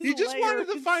his He just lair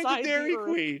wanted to find the inside Dairy earth.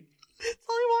 Queen. That's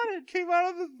all he wanted. Came out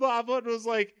of the lava and was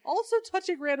like... Also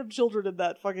touching random children in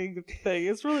that fucking thing.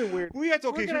 It's really weird. We have to...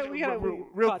 Okay,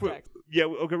 real quick. Yeah,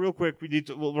 okay, real quick.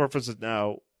 We'll reference it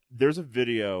now. There's a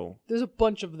video. There's a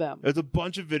bunch of them. There's a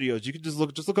bunch of videos. You can just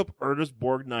look up Ernest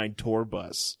Borgnine tour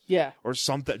bus. Yeah. Or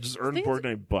something. Just Ernest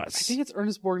Borgnine bus. I think it's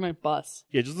Ernest Borgnine bus.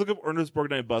 Yeah, just look up Ernest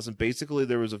Borgnine bus, and basically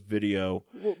there was a video.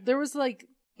 Well, there was like,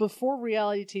 before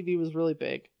reality TV was really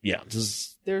big. Yeah.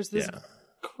 There's this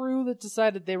crew that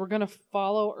decided they were going to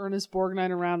follow Ernest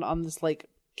Borgnine around on this like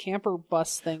camper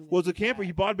bus thing. Well, it's a camper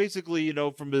he bought basically,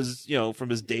 from his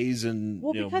days in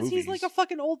because movies. he's like a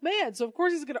fucking old man, so of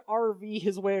course he's going to RV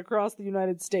his way across the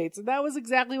United States, and that was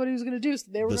exactly what he was going to do.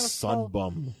 So they were the going to Sun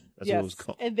Bum. That's what it was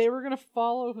called. And they were going to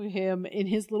follow him in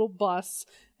his little bus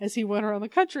as he went around the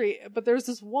country. But there's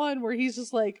this one where he's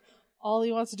just like, all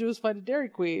he wants to do is find a Dairy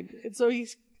Queen, and so he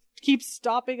keeps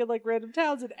stopping in like random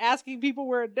towns and asking people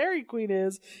where a Dairy Queen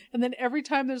is. And then every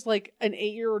time there's like an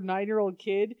 8-year or 9-year-old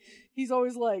kid, he's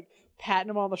always like patting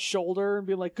him on the shoulder and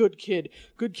being like, good kid,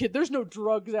 there's no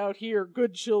drugs out here,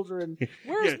 good children,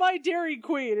 where's my Dairy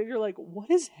Queen? And you're like,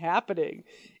 what is happening?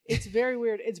 It's very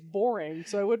weird. It's boring,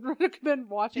 so I wouldn't recommend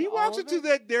watching. He walks into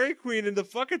that Dairy Queen and the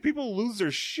fucking people lose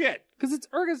their shit. Because it's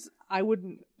Ernest.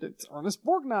 It's Ernest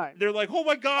Borgnine. They're like, oh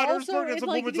my god, Ernest Also, Borgnine. in, Some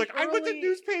like, woman's the like, I'm with the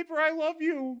newspaper, I love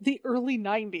you. The early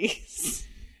 90s.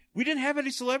 We didn't have any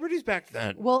celebrities back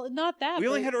then. Well, not that. We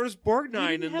only had Ernest we Borgnine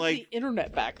didn't and have like the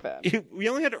internet back then. we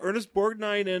only had Ernest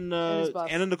Borgnine and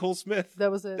Anna Nicole Smith.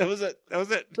 That was it. That was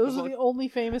it. Those are the only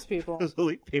famous people. Those are the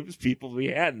only famous people we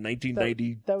had in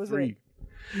 1993. That was it.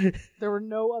 There were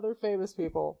no other famous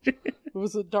people. It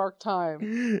was a dark time.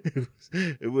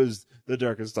 It was the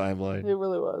darkest timeline. It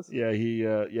really was.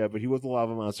 Yeah, but he was the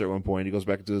lava monster at one point. He goes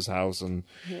back into his house and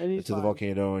into the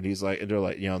volcano, and he's like, and they're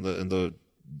like, and the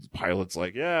pilot's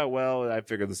like, yeah, well, I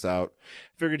figured this out.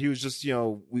 Figured he was just,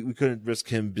 we couldn't risk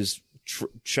him just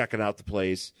checking out the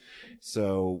place,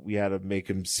 so we had to make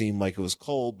him seem like it was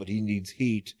cold, but he needs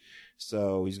heat,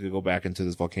 so he's gonna go back into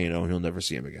this volcano, and he'll never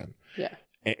see him again. Yeah.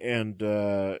 And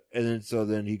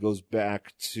then he goes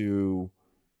back to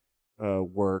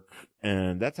work,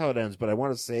 and that's how it ends. But I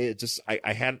want to say it just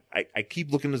I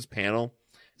keep looking at this panel,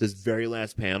 this very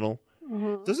last panel.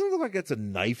 Mm-hmm. Doesn't it look like it's a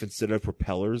knife instead of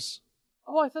propellers?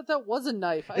 Oh, I thought that was a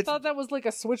knife. I thought that was like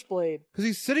a switchblade. Because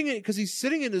he's sitting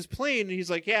in his plane, and he's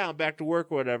like, yeah, I'm back to work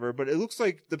or whatever. But it looks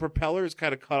like the propeller is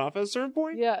kind of cut off at a certain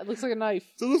point. Yeah, it looks like a knife.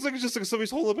 So it looks like it's just like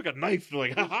somebody's holding up like a knife. They're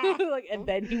like, ha like, and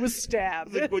then he was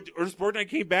stabbed. Like, what, Ernest Borgnine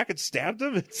came back and stabbed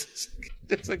him? It's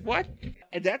like, what?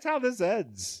 And that's how this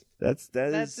ends. That's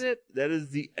it. That is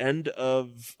the end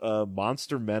of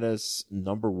Monster Menace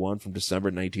 #1 from December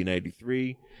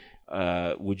 1993.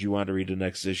 Would you want to read the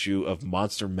next issue of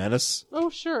Monster Menace? Oh,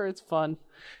 sure. It's fun.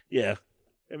 Yeah.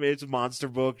 I mean, it's a monster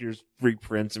book. There's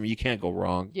reprints. I mean, you can't go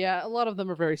wrong. Yeah, a lot of them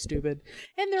are very stupid.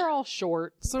 And they're all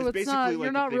short, so it's not, like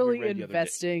you're not really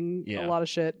investing a lot of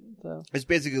shit. So. It's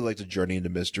basically like the Journey into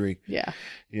Mystery. Yeah.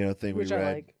 Thing which we read.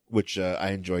 I like. Which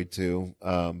I enjoyed too.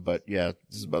 But yeah,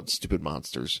 this is about stupid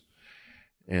monsters.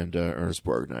 And Ernest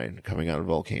Borgnine coming out of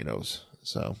volcanoes.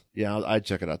 So, yeah, I'd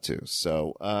check it out too.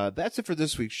 So, that's it for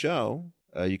this week's show.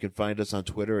 You can find us on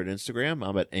Twitter and Instagram.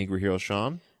 I'm at Angry Hero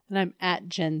Sean. And I'm at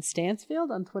Jen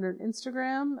Stansfield on Twitter and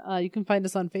Instagram. You can find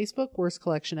us on Facebook, Worst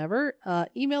Collection Ever.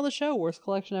 Email the show,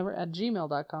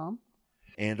 worstcollectionever@gmail.com.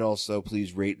 And also,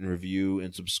 please rate and review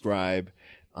and subscribe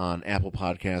on Apple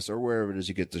Podcasts or wherever it is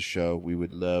you get the show. We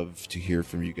would love to hear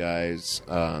from you guys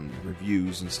on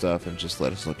reviews and stuff, and just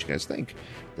let us know what you guys think.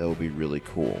 That would be really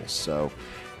cool. So,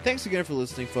 thanks again for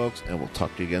listening, folks, and we'll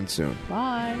talk to you again soon.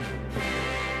 Bye.